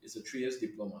 Mhm. it's a 3 years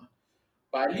diploma,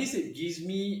 but at least it gives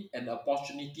me an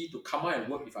opportunity to come out and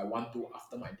work if I want to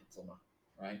after my diploma,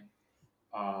 right?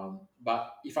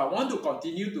 But if I want to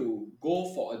continue to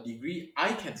go for a degree,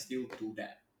 I can still do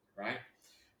that, right?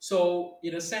 So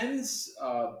in a sense,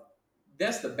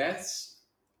 that's the best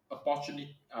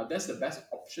opportunity. That's the best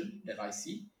option that I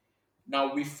see.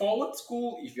 Now with forward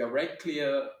school, if you're very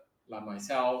clear, like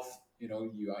myself, you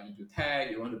are into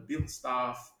tech, you want to build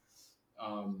stuff,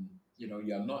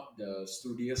 you're not the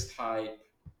studious type,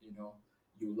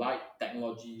 you like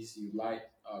technologies, you like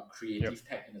Yep. creative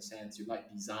tech in a sense, you like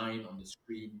design on the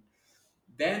screen,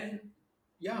 then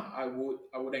yeah, I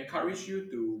would encourage you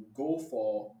to go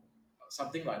for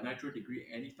something like nitro degree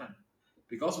anytime,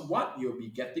 because what you'll be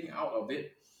getting out of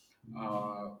it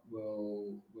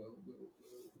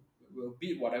will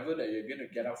beat whatever that you're going to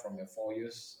get out from your 4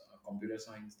 years computer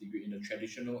science degree in a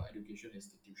traditional education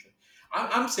institution.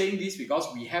 I'm saying this because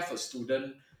we have a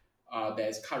student that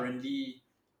is currently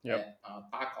Yep.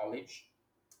 at Tar College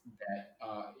that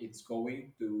it's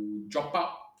going to drop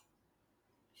out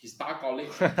his Tar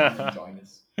College and come and join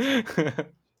us.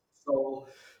 So,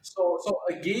 so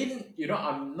again,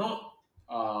 I'm not.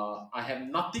 I have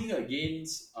nothing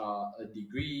against a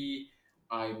degree.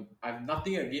 I've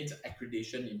nothing against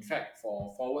accreditation. In fact,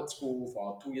 for forward school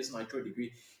for our 2 years nitro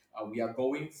degree, we are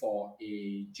going for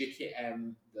a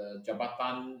JKM, the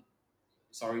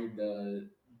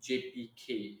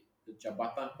JPK, the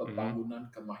Jabatan Mhm.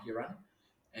 Pembangunan Kemahiran,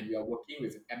 and we are working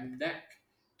with MDEC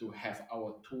to have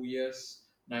our 2 years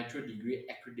nitro degree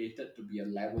accredited to be a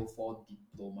level 4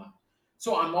 diploma.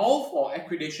 So I'm all for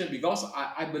accreditation because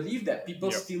I believe that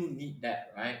people Yep. still need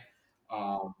that, right?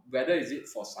 Whether is it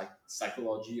for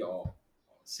psychology or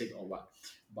sake or what.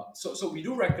 But so we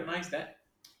do recognize that.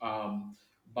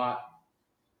 But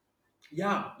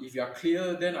yeah, if you are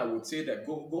clear, then I would say that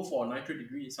go for a nitro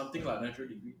degree, something like nitro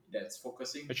degree that's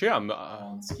focusing Actually, I'm.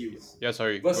 on skills Yeah.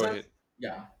 Sorry. Go versus ahead.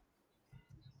 yeah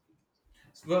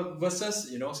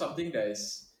versus something that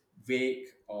is vague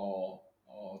or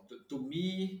to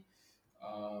me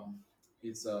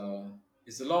it's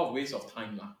it's a lot of waste of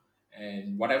time lah.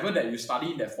 And whatever that you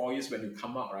study in that 4 years, when you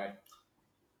come out, right,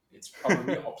 it's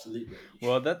probably obsolete already.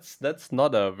 Well, that's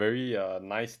not a very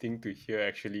nice thing to hear,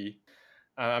 actually.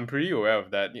 I'm pretty aware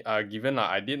of that. Given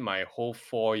I did my whole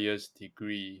 4 years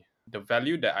degree, the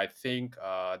value that I think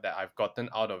that I've gotten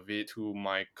out of it to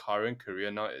my current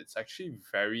career now, it's actually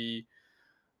very,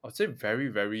 I would say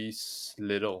very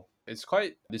little. It's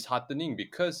quite disheartening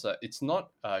because it's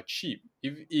not cheap.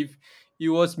 If it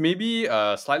was maybe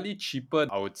slightly cheaper,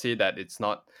 I would say that it's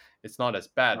not as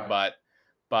bad. Right,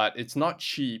 But it's not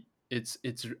cheap.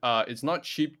 It's not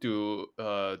cheap to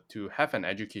have an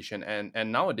education,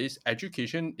 and nowadays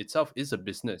education itself is a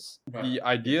business. right, The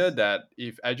idea yes, that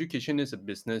if education is a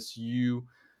business, you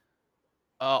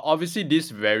obviously, this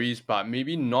varies, but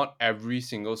maybe not every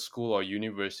single school or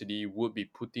university would be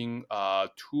putting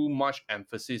too much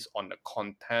emphasis on the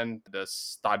content, the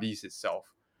studies itself,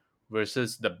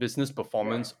 versus the business right,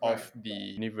 performance right, of the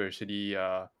university.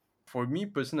 For me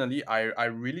personally, I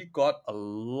really got a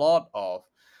lot of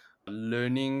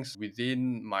learnings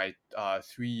within my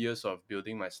 3 years of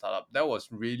building my startup. That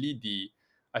was really the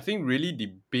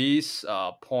base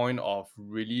point of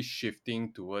really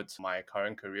shifting towards my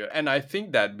current career. And I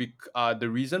think that the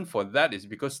reason for that is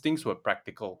because things were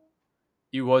practical.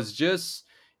 It was just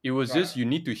right. you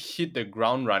need to hit the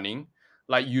ground running.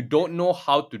 Like, you don't know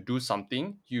how to do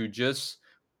something, you just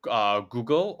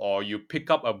Google, or you pick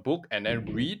up a book and then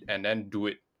read and then do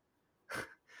it,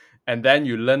 and then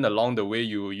you learn along the way.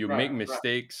 You make Right, right.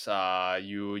 mistakes,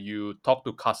 you talk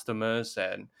to customers,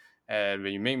 and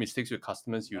when you make mistakes with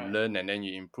customers, you Right. learn and then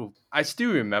you improve. I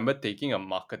still remember taking a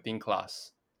marketing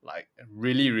class, like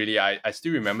really, I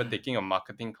still remember taking a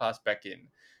marketing class back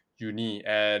in uni.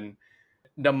 And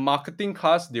the marketing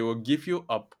class, they will give you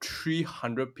a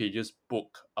 300 pages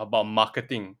book about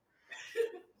marketing.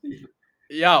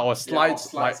 Yeah, or Yeah, or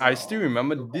slides. Like, slides I still or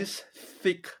remember look on. this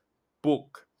thick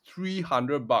book,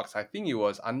 $300. I think it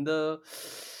was under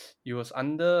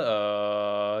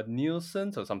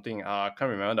Nielsen's or something. I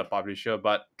can't remember the publisher,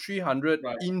 but 300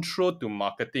 Right. intro to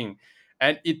marketing,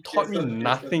 and it taught me Pearson, Pearson.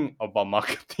 nothing about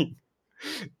marketing.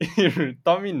 It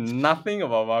taught me nothing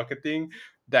about marketing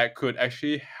that could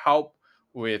actually help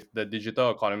with the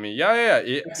digital economy. Yeah.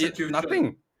 It Execution.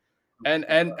 nothing.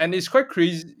 And it's quite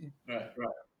crazy. Right,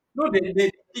 right. No, they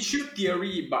teach you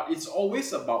theory, but it's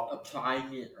always about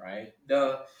applying it, right?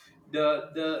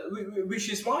 Which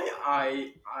is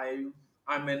why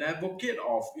I'm an advocate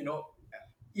of,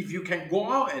 if you can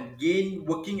go out and gain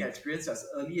working experience as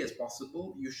early as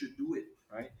possible, you should do it,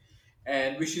 right?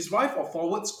 And which is why for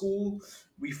Forward School,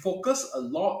 we focus a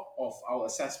lot of our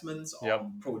assessments Yep.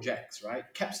 on projects, right?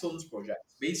 Capstones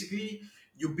projects. Basically,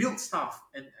 you build stuff,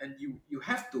 and you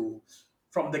have to,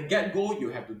 from the get-go, you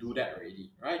have to do that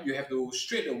already, right? You have to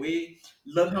straight away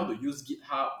learn how to use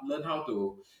GitHub, learn how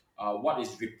to what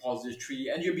is repository,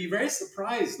 and you'll be very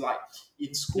surprised. Like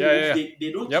in schools, Yeah.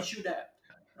 they don't teach Yep. you that,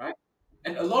 right?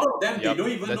 And a lot of them, they Yep.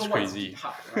 don't even know That's what is crazy.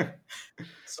 GitHub, right?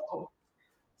 So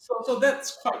so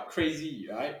that's quite crazy,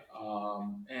 right?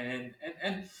 And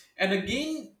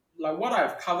again, like what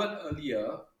I've covered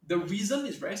earlier, the reason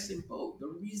is very simple. The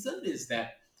reason is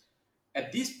that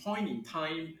at this point in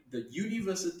time, the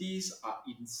universities are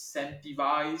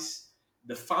incentivized,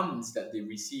 the funds that they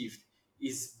received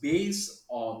is based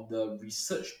on the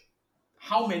research,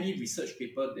 how many research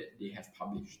papers that they have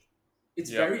published. It's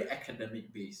Yep. very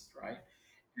academic based, right?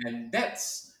 And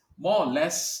that's more or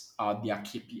less their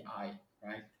KPI,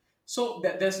 right? So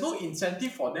that there's no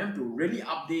incentive for them to really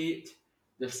update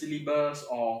the syllabus,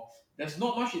 or there's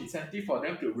not much incentive for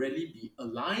them to really be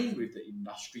aligned with the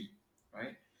industry,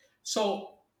 right?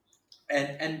 So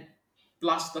and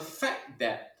plus the fact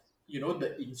that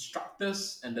the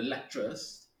instructors and the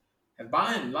lecturers have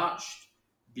by and large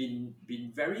been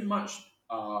very much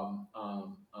cut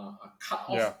Yeah.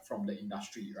 off from the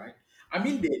industry, right? I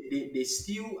mean, they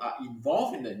still are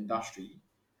involved in the industry,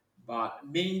 but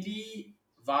mainly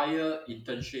via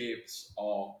internships,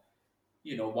 or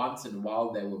once in a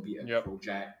while there will be a Yep.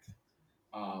 project,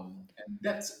 and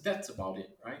that's about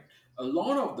it, right? A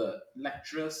lot of the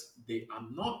lecturers, they are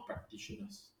not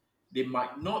practitioners. They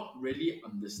might not really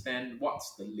understand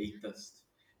what's the latest.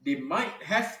 They might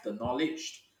have the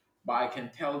knowledge, but I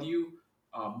can tell you,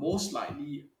 most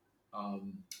likely,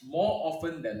 more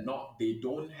often than not, they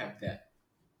don't have that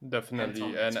Definitely.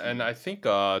 hands-on And I experience. think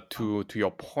to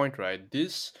your point, right?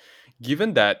 This,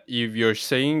 given that if you're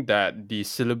saying that the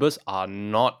syllabus are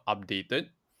not updated,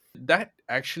 that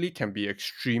actually can be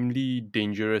extremely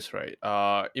dangerous, right?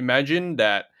 Imagine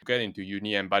that you get into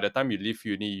uni, and by the time you leave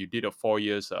uni, you did a 4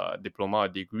 years diploma or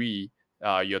degree,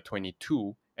 you're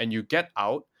 22, and you get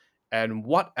out, and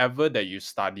whatever that you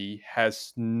study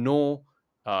has no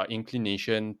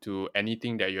inclination to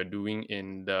anything that you're doing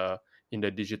in the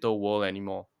digital world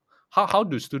anymore. How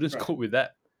do students Right. cope with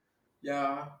that?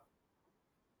 Yeah.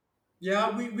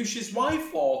 Yeah, which is why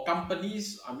for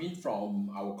companies, I mean, from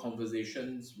our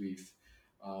conversations with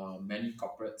many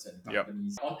corporates and Yep.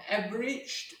 companies, on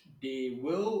average, they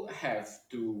will have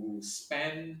to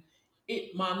spend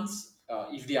 8 months,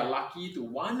 if they are lucky, to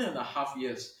 1.5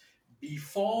 years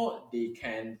before they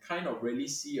can kind of really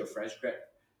see a fresh grad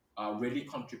really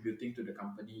contributing to the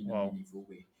company in a Wow. meaningful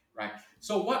way, right?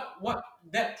 So what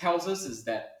that tells us is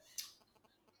that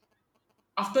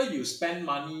after you spend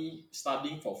money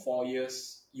studying for 4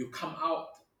 years, you come out,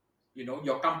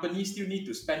 your company still need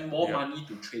to spend more Yep. money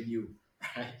to train you,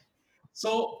 right?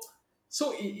 So, to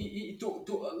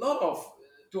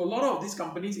a lot of these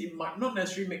companies, it might not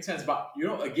necessarily make sense, but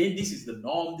again, this is the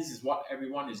norm. This is what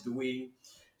everyone is doing.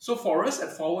 So for us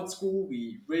at Forward School,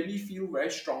 we really feel very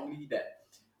strongly that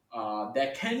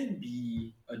there can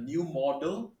be a new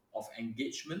model of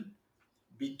engagement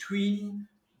between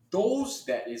those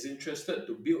that is interested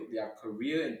to build their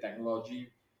career in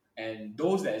technology and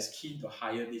those that is keen to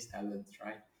hire these talents,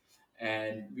 right?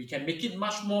 And we can make it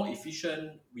much more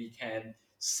efficient. We can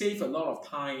save a lot of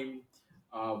time.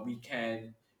 We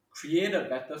can create a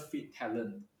better fit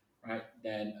talent, right,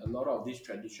 than a lot of these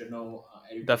traditional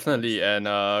education Definitely, and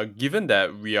institutions. given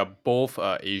that we are both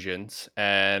Asians,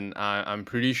 and I'm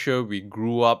pretty sure we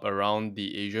grew up around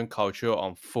the Asian culture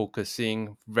on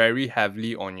focusing very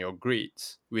heavily on your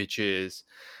grades, which is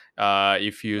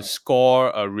if you Right, score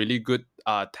a really good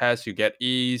test, you get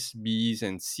A's, B's,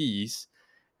 and C's,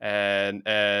 and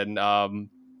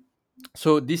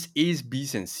so these A's,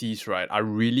 B's, and C's, right, are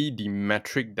really the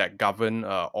metric that govern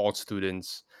all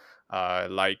students.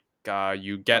 Like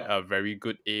you get right, a very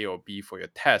good A or B for your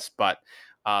test, but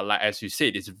like as you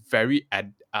said, it's very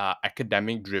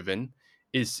academic driven.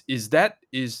 Is this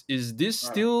right.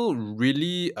 still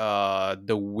really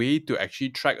the way to actually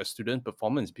track a student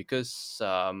performance? Because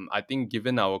I think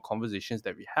given our conversations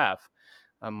that we have,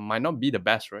 might not be the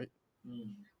best, right?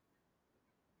 Mm.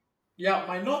 Yeah,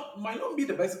 might not be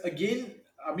the best. Again,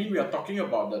 I mean, we are talking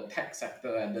about the tech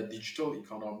sector and the digital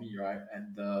economy, right?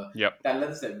 And the Yep.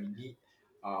 talents that we need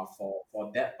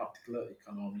for that particular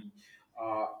economy.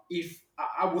 If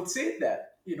I would say that,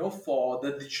 for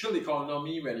the digital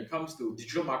economy, when it comes to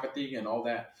digital marketing and all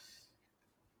that,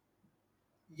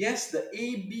 yes, the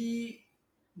AB,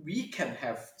 we can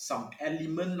have some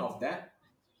element of that,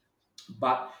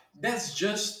 but that's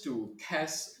just to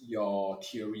test your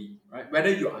theory, right?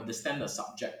 Whether you understand the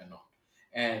subject or not.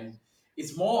 And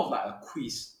it's more of like a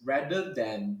quiz rather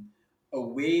than a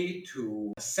way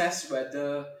to assess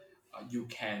whether you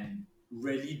can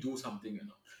really do something or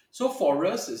not. So for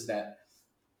us is that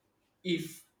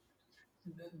if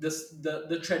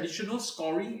the traditional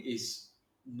scoring is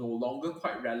no longer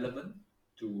quite relevant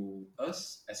to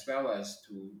us as well as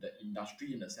to the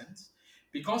industry in a sense,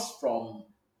 because from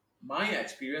my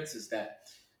experience is that,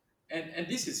 and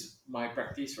this is my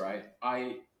practice, right?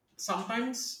 I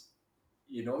sometimes,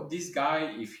 this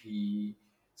guy, if he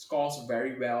scores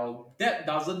very well, that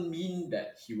doesn't mean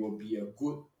that he will be a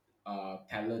good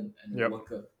talent and a Yep.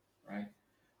 worker, right?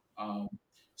 um,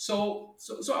 so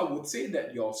I would say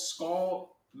that your score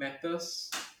matters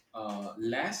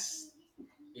less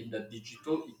in the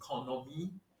digital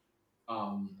economy.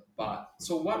 But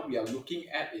so what we are looking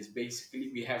at is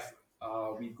basically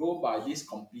we go by this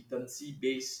competency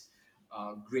based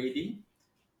grading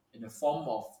in the form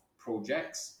of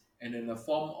projects and in the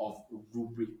form of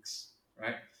rubrics,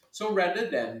 right? So rather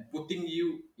than putting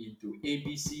you into A,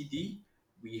 B, C, D,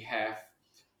 we have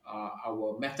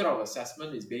our method of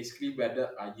assessment is basically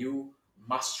whether are you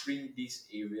mastering this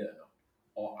area or not,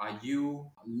 or are you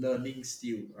learning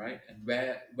still, right? And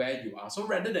where you are. So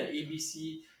rather than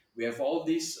ABC, we have all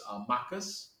these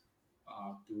markers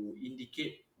to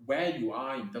indicate where you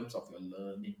are in terms of your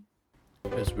learning.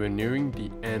 As we're nearing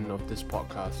the end of this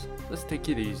podcast, let's take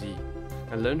it easy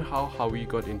and learn how Howie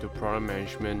got into product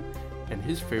management and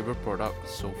his favorite product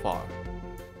so far.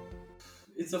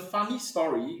 It's a funny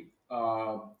story.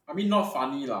 I mean, not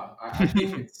funny lah. I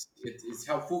think it's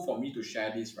helpful for me to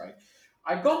share this, right?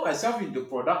 I got myself into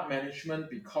product management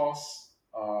because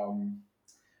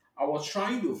I was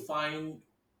trying to find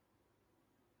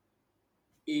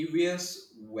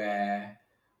areas where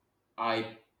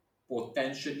I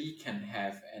potentially can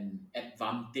have an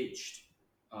advantage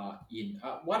in.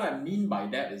 What I mean by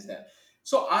that is that,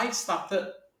 so I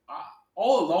started,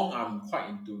 all along, I'm quite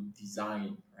into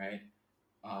design, right?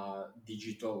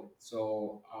 Digital.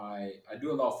 So I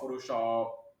do a lot of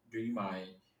Photoshop during my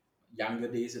younger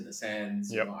days in a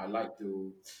sense. Yep. I like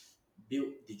to build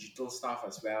digital stuff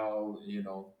as well.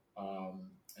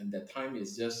 And that time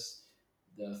is just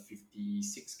the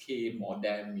 56K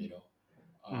modem.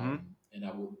 And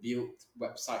I would build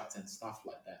websites and stuff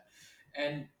like that.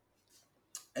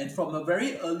 And from a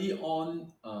very early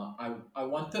on, I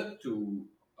wanted to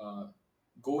uh,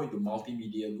 go into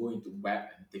multimedia, go into web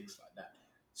and things like that.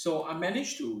 So I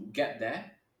managed to get there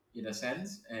in a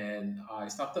sense, and I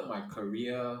started my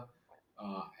career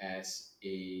as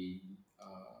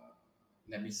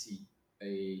let me see,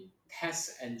 a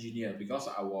test engineer because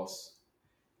I was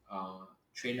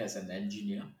trained as an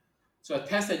engineer. So a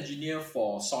test engineer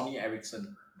for Sony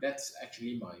Ericsson. That's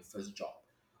actually my first job.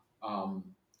 Um,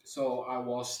 so I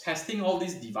was testing all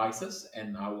these devices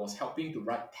and I was helping to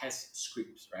write test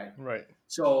scripts, right? Right.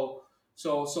 So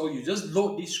you just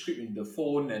load this script in the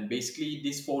phone and basically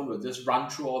this phone will just run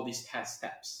through all these test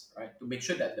steps, right? To make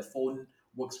sure that the phone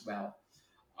works well.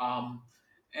 Um,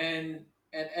 and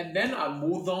and then I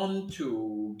moved on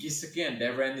to Giesecke and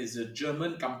Devrient. Is a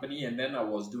German company, and then I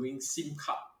was doing SIM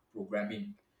card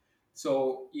programming.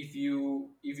 So if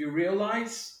you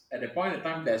realize at the point in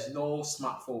time there's no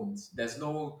smartphones, there's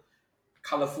no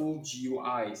colorful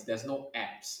GUIs, there's no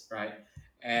apps, right?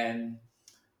 And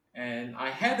and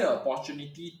I had the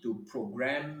opportunity to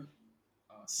program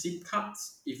SIM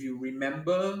cards. If you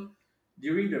remember,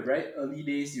 during the very early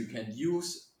days, you can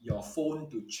use your phone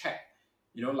to check,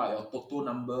 like your Toto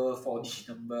number, 4D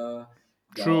number,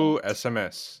 your Through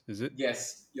SMS, is it?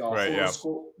 yes, your Right. Yeah.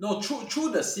 horoscope. No,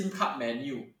 through the SIM card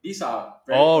menu. These are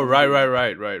very Oh, early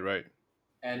days. right.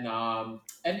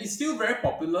 And it's still very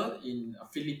popular in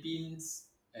Philippines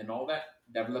and all that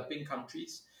developing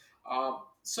countries.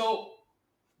 So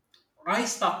I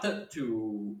started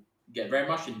to get very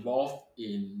much involved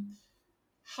in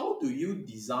how do you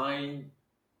design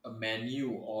a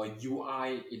menu or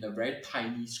UI in a very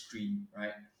tiny screen,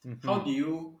 right? How do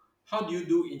you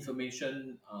do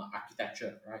information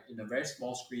architecture, right, in a very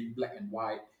small screen, black and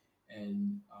white,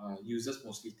 and uses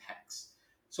mostly text.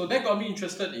 So that got me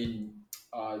interested in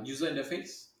user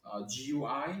interface,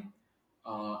 GUI,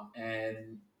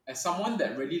 and as someone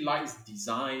that really likes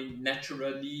design,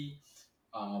 naturally,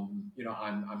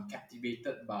 I'm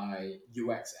captivated by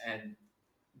UX. And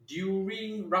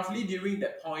roughly during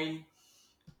that point,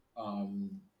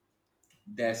 um,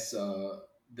 there's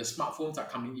the smartphones are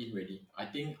coming in already. I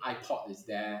think iPod is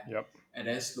there, Yep. and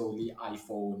then slowly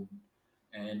iPhone,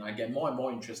 and I get more and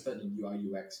more interested in UI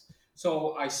UX.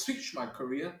 So I switched my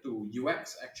career to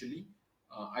UX actually.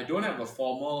 I don't have a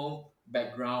formal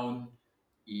background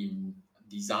in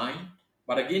design,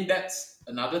 but again, that's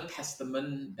another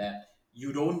testament that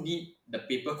you don't need the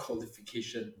paper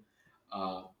qualification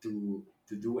to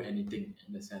do anything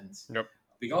in a sense. Yep.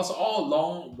 Because all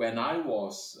along, when I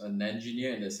was an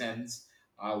engineer, in a sense,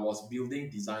 I was building,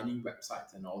 designing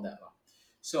websites and all that.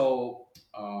 So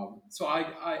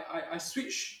I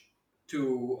switched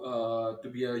to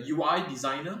be a UI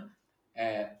designer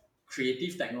at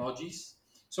Creative Technologies.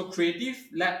 So Creative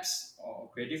Labs, or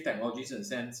Creative Technologies in a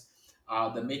sense,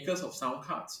 are the makers of sound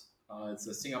cards. It's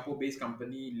a Singapore-based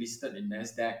company listed in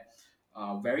NASDAQ,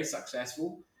 very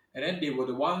successful. And then they were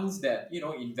the ones that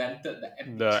invented the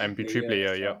MP3, The MP3 player.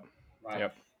 as well, Yep. right?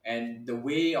 Yep. And the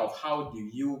way of how do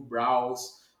you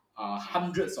browse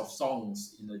hundreds of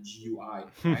songs in a GUI,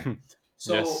 right?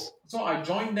 So Yes. so I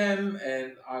joined them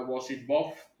and I was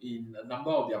involved in a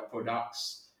number of their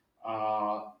products,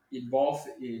 involved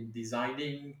in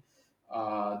designing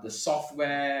the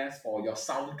software for your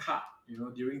sound card.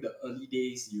 During the early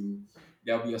days,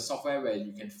 there'll be a software where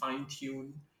you can fine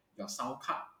tune your sound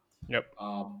card. Yep.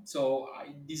 So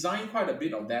I designed quite a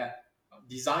bit of that.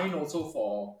 Design also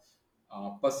for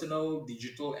personal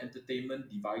digital entertainment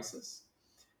devices.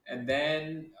 And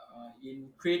then in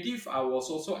creative, I was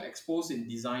also exposed in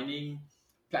designing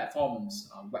platforms,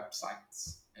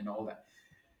 websites, and all that.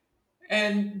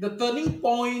 And the turning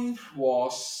point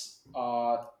was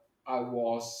I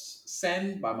was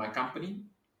sent by my company,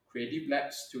 Creative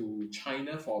Labs, to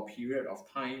China for a period of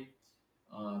time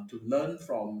to learn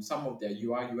from some of their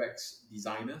UI UX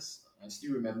designers. I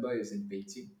still remember it's in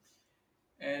Beijing.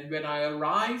 And when I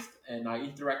arrived and I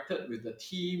interacted with the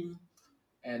team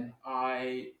and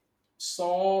I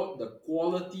saw the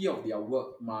quality of their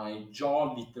work, my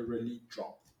jaw literally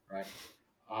dropped, right?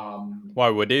 Why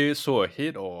were they so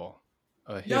ahead or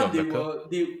ahead Yeah, of the curve?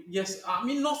 yes, I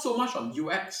mean, not so much on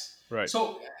UX. Right.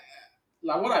 So,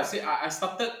 like what I said, I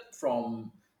started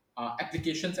from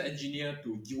applications engineer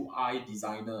to UI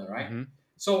designer, right?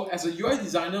 So as a UI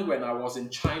designer, when I was in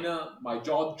China, my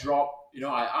jaw dropped.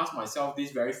 I asked myself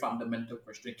this very fundamental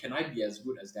question: can I be as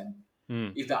good as them?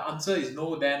 Mm. If the answer is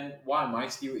no, then why am I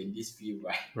still in this field,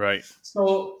 right? Right.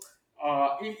 So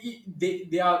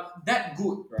they are that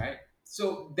good, right?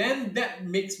 So then that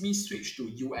makes me switch to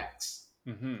UX,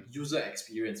 Mm-hmm. user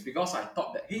experience, because I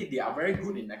thought that hey, they are very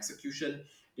good in execution.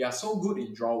 They are so good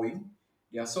in drawing.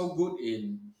 They are so good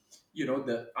in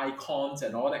the icons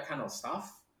and all that kind of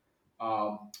stuff.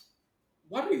 Um,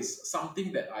 what is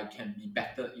something that I can be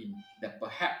better in that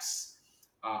perhaps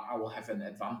I will have an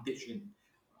advantage in?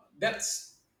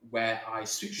 That's where I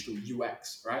switch to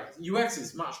UX, right? UX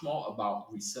is much more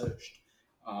about research,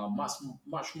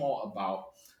 much more about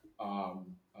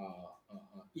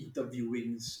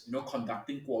interviewings,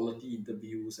 conducting quality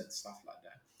interviews and stuff like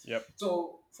that. Yep.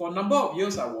 So for a number of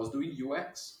years, I was doing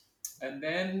UX, and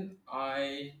then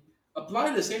I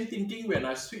applied the same thinking when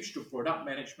I switched to product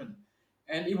management,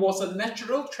 and it was a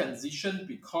natural transition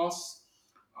because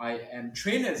I am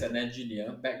trained as an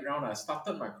engineer background. I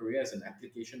started my career as an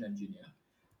application engineer.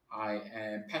 I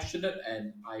am passionate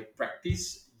and I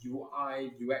practice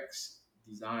UI UX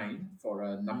design for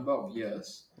a number of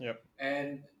years. Yep.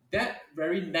 And that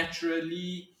very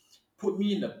naturally put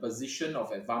me in a position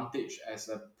of advantage as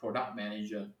a product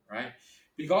manager, right?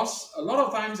 Because a lot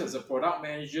of times as a product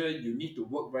manager, you need to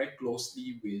work very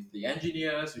closely with the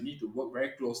engineers, you need to work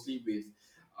very closely with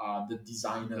the The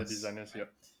designers. designers.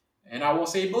 Yep. And I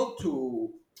was able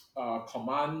to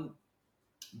command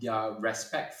their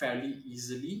respect fairly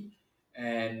easily,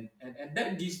 and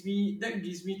that gives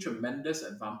me tremendous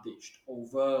advantage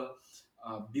over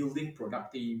building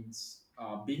product teams,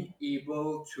 being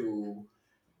able to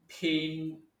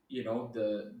paint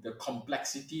the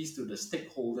complexities to the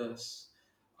stakeholders.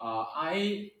 Uh,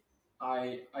 I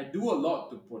I I do a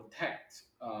lot to protect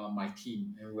my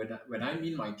team, and when I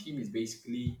mean my team is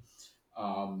basically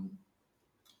um,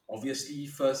 obviously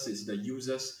first is the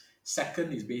users,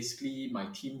 second is basically my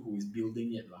team who is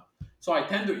building it lah. So I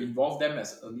tend to involve them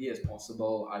as early as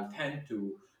possible. I tend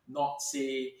to not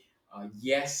say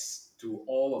yes to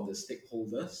all of the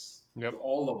stakeholders, to Yep.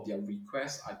 all of their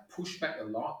requests. I push back a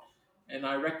lot, and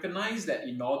I recognize that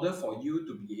in order for you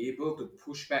to be able to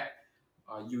push back,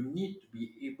 you need to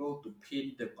be able to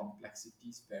paint the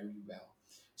complexities very well.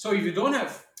 So if you don't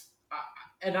have, uh,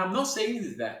 and I'm not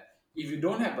saying that if you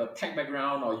don't have a tech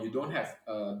background or you don't have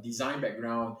a design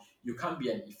background, you can't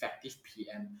be an effective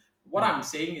PM. What I'm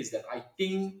saying is that I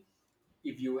think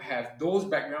if you have those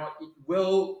background, it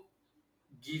will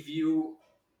give you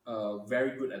a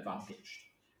very good advantage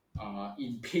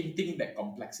in painting that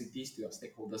complexities to your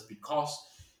stakeholders, because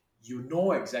you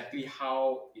know exactly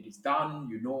how it is done,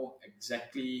 you know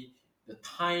exactly the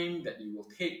time that it will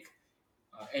take,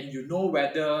 and you know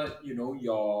whether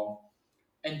your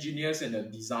engineers and the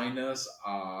designers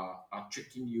are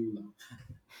tricking you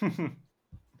lah.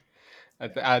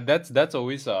 That's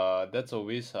always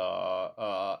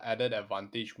added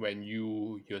advantage when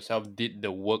you yourself did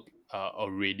the work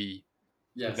already.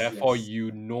 So Yes, therefore yes,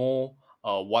 you know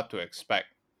what to expect.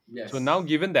 So now yes.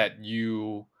 given that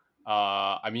you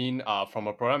from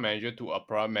a product manager to a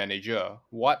product manager,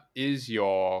 what is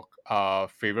your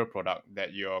favorite product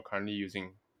that you're currently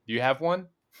using? Do you have one?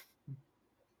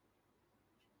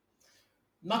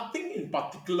 Nothing in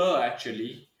particular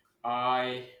actually.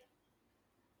 I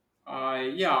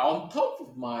yeah, on top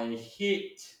of my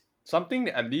head. Something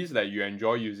at least that you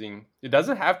enjoy using. It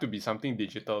doesn't have to be something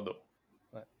digital though.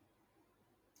 Right.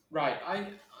 Right.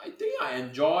 I think I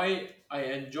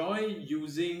enjoy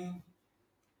using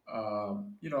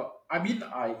I mean,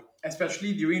 I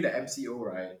especially during the MCO,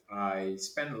 right? I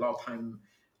spend a lot of time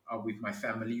with my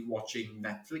family watching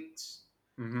Netflix.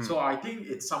 Mm-hmm. So I think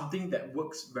it's something that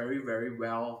works very, very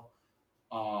well.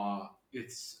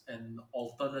 It's an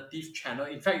alternative channel.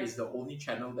 In fact, it's the only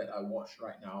channel that I watch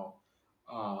right now.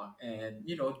 And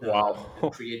the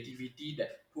Wow. creativity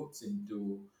that puts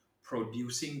into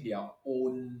producing their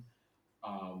own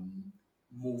um,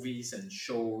 movies and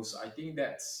shows. I think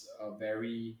that's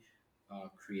very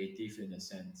creative in a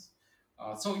sense.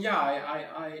 So yeah,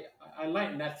 I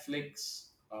like Netflix,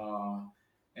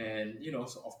 and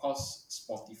so of course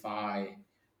Spotify.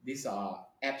 These are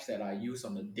apps that I use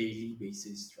on a daily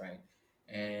basis, right?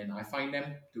 And I find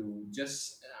them to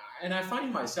just, and I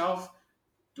find myself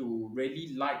to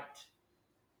really like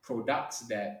products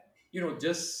that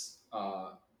just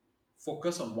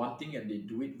focus on one thing and they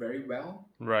do it very well,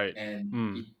 Right. and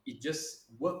Mm. it just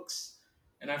works.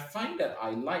 And I find that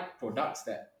I like products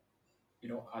that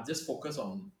are just focused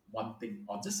on one thing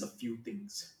or just a few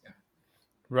things. Yeah.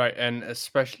 Right, and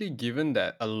especially given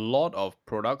that a lot of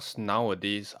products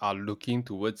nowadays are looking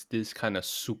towards this kind of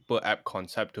super app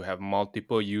concept to have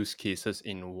multiple use cases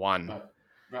in one. Right.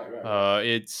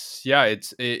 Right.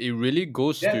 It really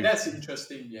goes to That's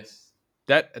interesting. Yes.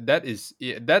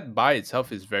 that by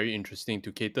itself is very interesting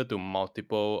to cater to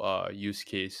multiple use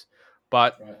case,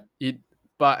 but Right. it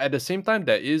but at the same time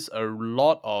there is a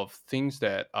lot of things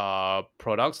that are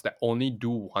products that only do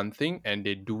one thing and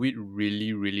they do it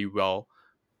really really well,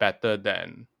 better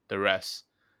than the rest,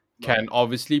 Right. can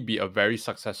obviously be a very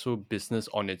successful business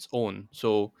on its own.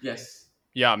 So Yes.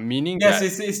 yeah, meaning Yes,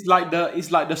 that it's like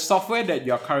the software that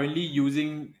you're currently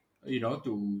using,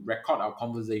 to record our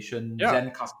conversation, yeah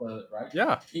Zencaster, right?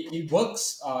 yeah It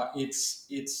works.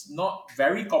 It's not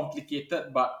very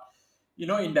complicated, but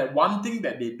in that one thing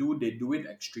that they do it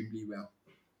extremely well.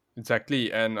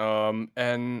 Exactly, and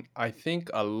I think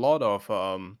a lot of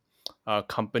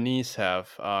companies have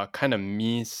kind of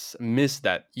miss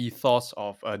that ethos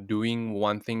of doing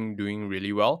one thing doing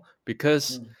really well.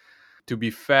 Because Mm. to be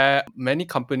fair, many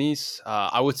companies,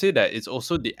 I would say that it's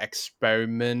also the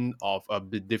experiment of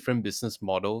different business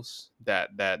models that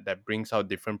brings out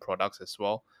different products as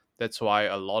well. That's why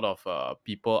a lot of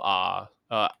people are,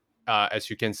 as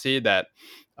you can say, that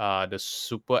the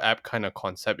super app kind of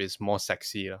concept is more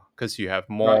sexy because you have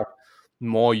Right.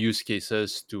 more use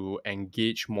cases to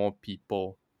engage more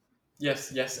people.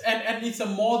 Yes, and it's a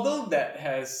model that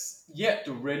has yet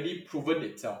to really proven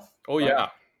itself, Oh right? yeah,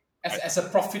 As a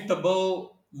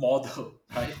profitable model,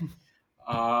 right?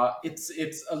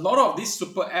 It's a lot of these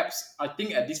super apps. I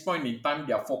think at this point in time,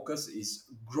 their focus is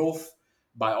growth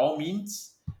by all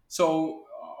means. So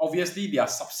obviously, they are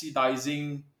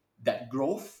subsidizing that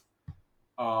growth.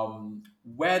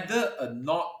 Whether or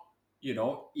not,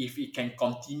 if it can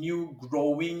continue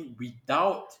growing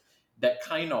without that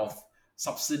kind of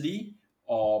subsidy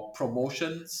or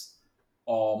promotions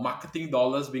or marketing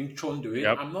dollars being thrown to it,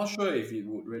 yep. I'm not sure if it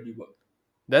would really work.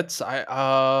 That's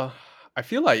I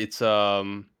feel like it's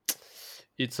a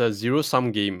zero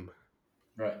sum game.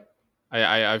 Right.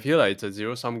 I feel like it's a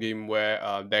zero sum game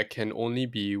where there can only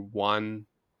be one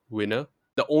winner.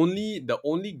 The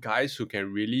only guys who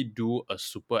can really do a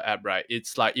super app, right?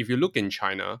 It's like if you look in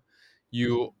China, Mm.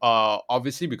 you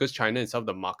obviously because China itself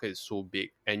the market is so big,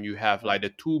 and you have Right. like the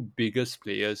two biggest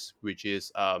players, which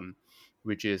is Tencent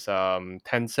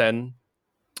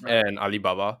Right. and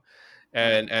Alibaba.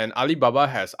 Right. And Alibaba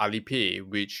has Alipay,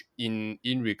 which in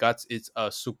regards it's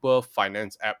a super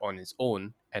finance app on its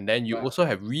own. And then you Right. also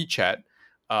have WeChat,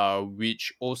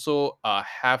 which also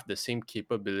have the same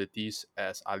capabilities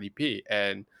as Alipay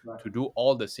and Right. to do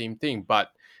all the same thing.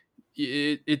 But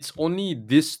it's only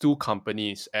these two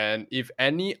companies, and if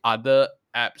any other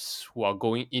apps who are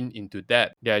going into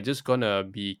that, they're just gonna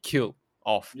be killed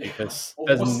off Yeah. because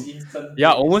Almost instantly.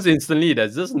 yeah, almost instantly.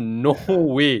 There's just no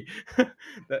way.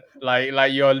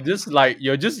 Like you're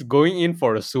just going in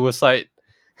for a suicide.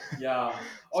 Yeah.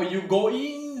 Or you go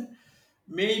in,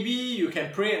 maybe you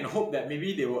can pray and hope that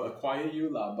maybe they will acquire you,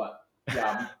 lah. But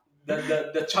yeah,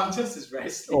 the chances is very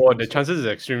slim Oh, the also. chances is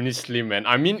extremely slim, man.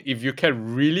 I mean, if you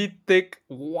can really take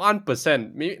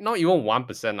 1%, maybe not even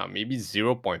 1%, maybe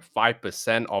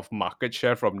 0.5% of market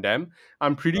share from them,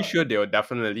 I'm pretty Right. sure they will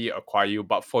definitely acquire you.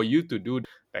 But for you to do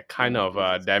that kind of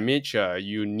Yes. damage,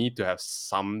 you need to have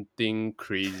something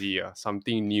crazy,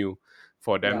 something new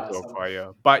for them Yeah. to Some.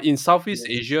 acquire. But in Southeast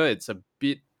Yes. Asia, it's a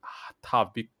bit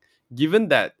tough, given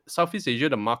that Southeast Asia,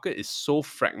 the market is so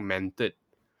fragmented.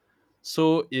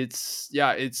 So it's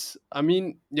I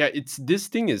mean, yeah, it's this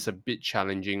thing is a bit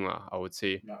challenging lah, I would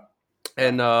say. Yeah.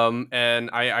 Right. And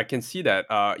I can see that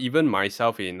even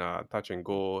myself in touch and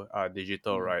go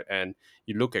digital, Mm. right? And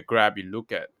you look at Grab, you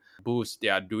look at Boost, they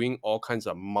are doing all kinds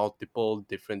of multiple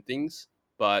different things.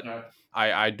 But Right.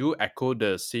 I do echo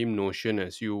the same notion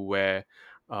as you, where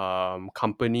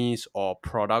companies or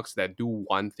products that do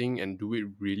one thing and do it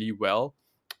really well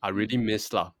are really Mm.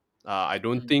 missed lah. I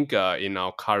don't Mm. think in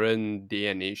our current day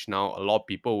and age now, a lot of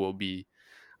people will be.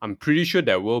 I'm pretty sure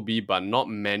there will be, but not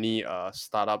many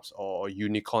startups or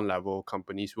unicorn level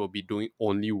companies will be doing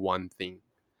only one thing.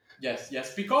 Yes.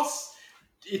 Because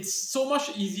it's so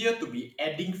much easier to be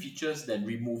adding features than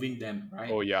removing them,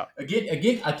 right? Oh yeah,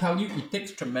 Again, I tell you, it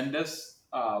takes tremendous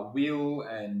will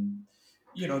and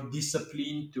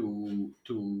discipline to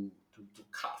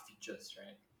cut features,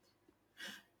 right?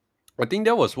 I think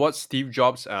that was what Steve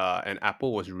Jobs and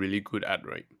Apple was really good at,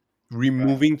 right? Right.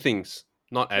 Removing things,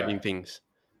 not adding Correct. things.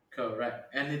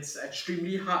 Correct. And it's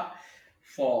extremely hard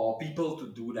for people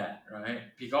to do that, right?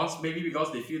 Because they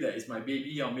feel that it's my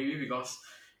baby, or maybe because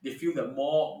they feel that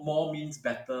more means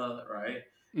better, right?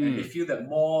 And they Mm. feel that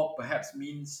more perhaps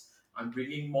means I'm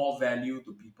bringing more value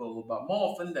to people, but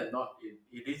more often than not,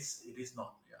 it is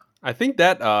not. Yeah. I think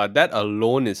that that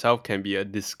alone itself can be a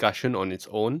discussion on its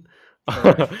own.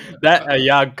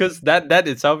 Because that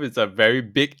itself is a very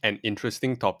big and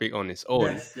interesting topic on its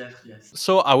own. Yes.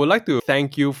 So I would like to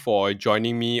thank you for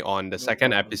joining me on the No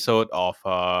second problem. episode of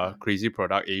Crazy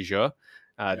Product Asia.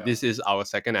 Yeah. This is our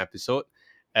second episode,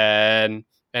 and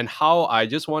how I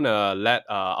just want to let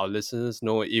our listeners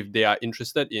know, if they are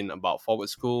interested in about Forward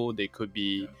School, they could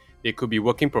be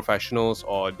working professionals,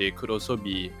 or they could also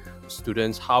be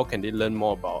students. How can they learn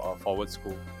more about Forward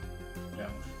School?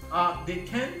 Yeah. They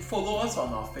can follow us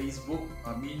on our Facebook.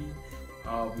 I mean,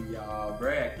 we are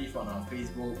very active on our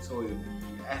Facebook, so it'll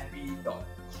be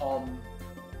fb.com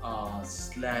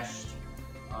slash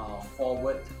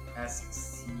forward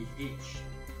SCH,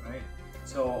 right?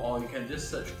 So, or you can just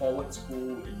search Forward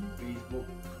School in Facebook.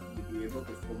 You'll be able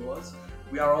to follow us.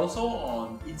 We are also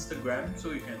on Instagram,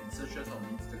 so you can search us on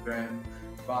Instagram.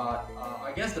 But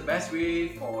I guess the best way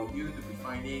for you to be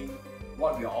finding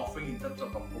what we are offering in terms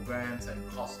of our programs and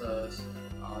courses,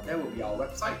 that will be our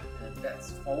website, and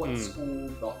that's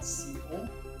forwardschool.co.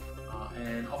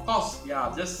 And of course,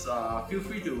 just feel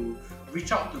free to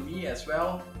reach out to me as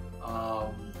well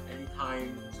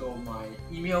anytime. So my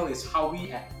email is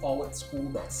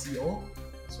howie@forwardschool.co.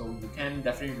 So you can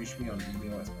definitely reach me on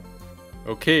email as well.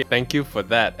 Okay, thank you for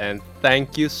that, and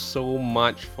thank you so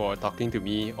much for talking to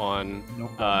me on No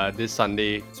problem. this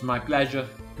Sunday. It's my pleasure.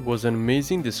 It was an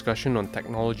amazing discussion on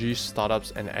technology,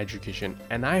 startups, and education,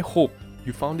 and I hope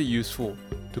you found it useful.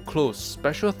 To close,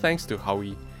 special thanks to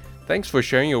Howie. Thanks for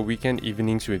sharing your weekend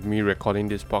evenings with me recording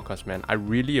this podcast, man. I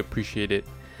really appreciate it.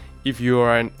 If you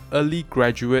are an early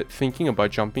graduate thinking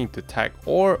about jumping into tech,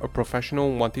 or a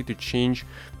professional wanting to change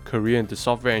career into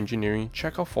software engineering,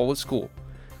 check out Forward School.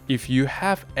 If you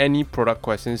have any product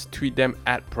questions, tweet them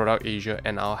at Product Asia,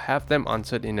 and I'll have them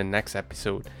answered in the next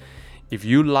episode. If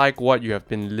you like what you have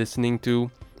been listening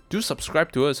to, do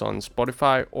subscribe to us on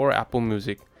Spotify or Apple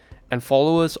Music, and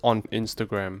follow us on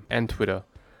Instagram and Twitter.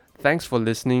 Thanks for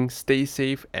listening, stay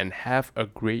safe, and have a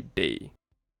great day.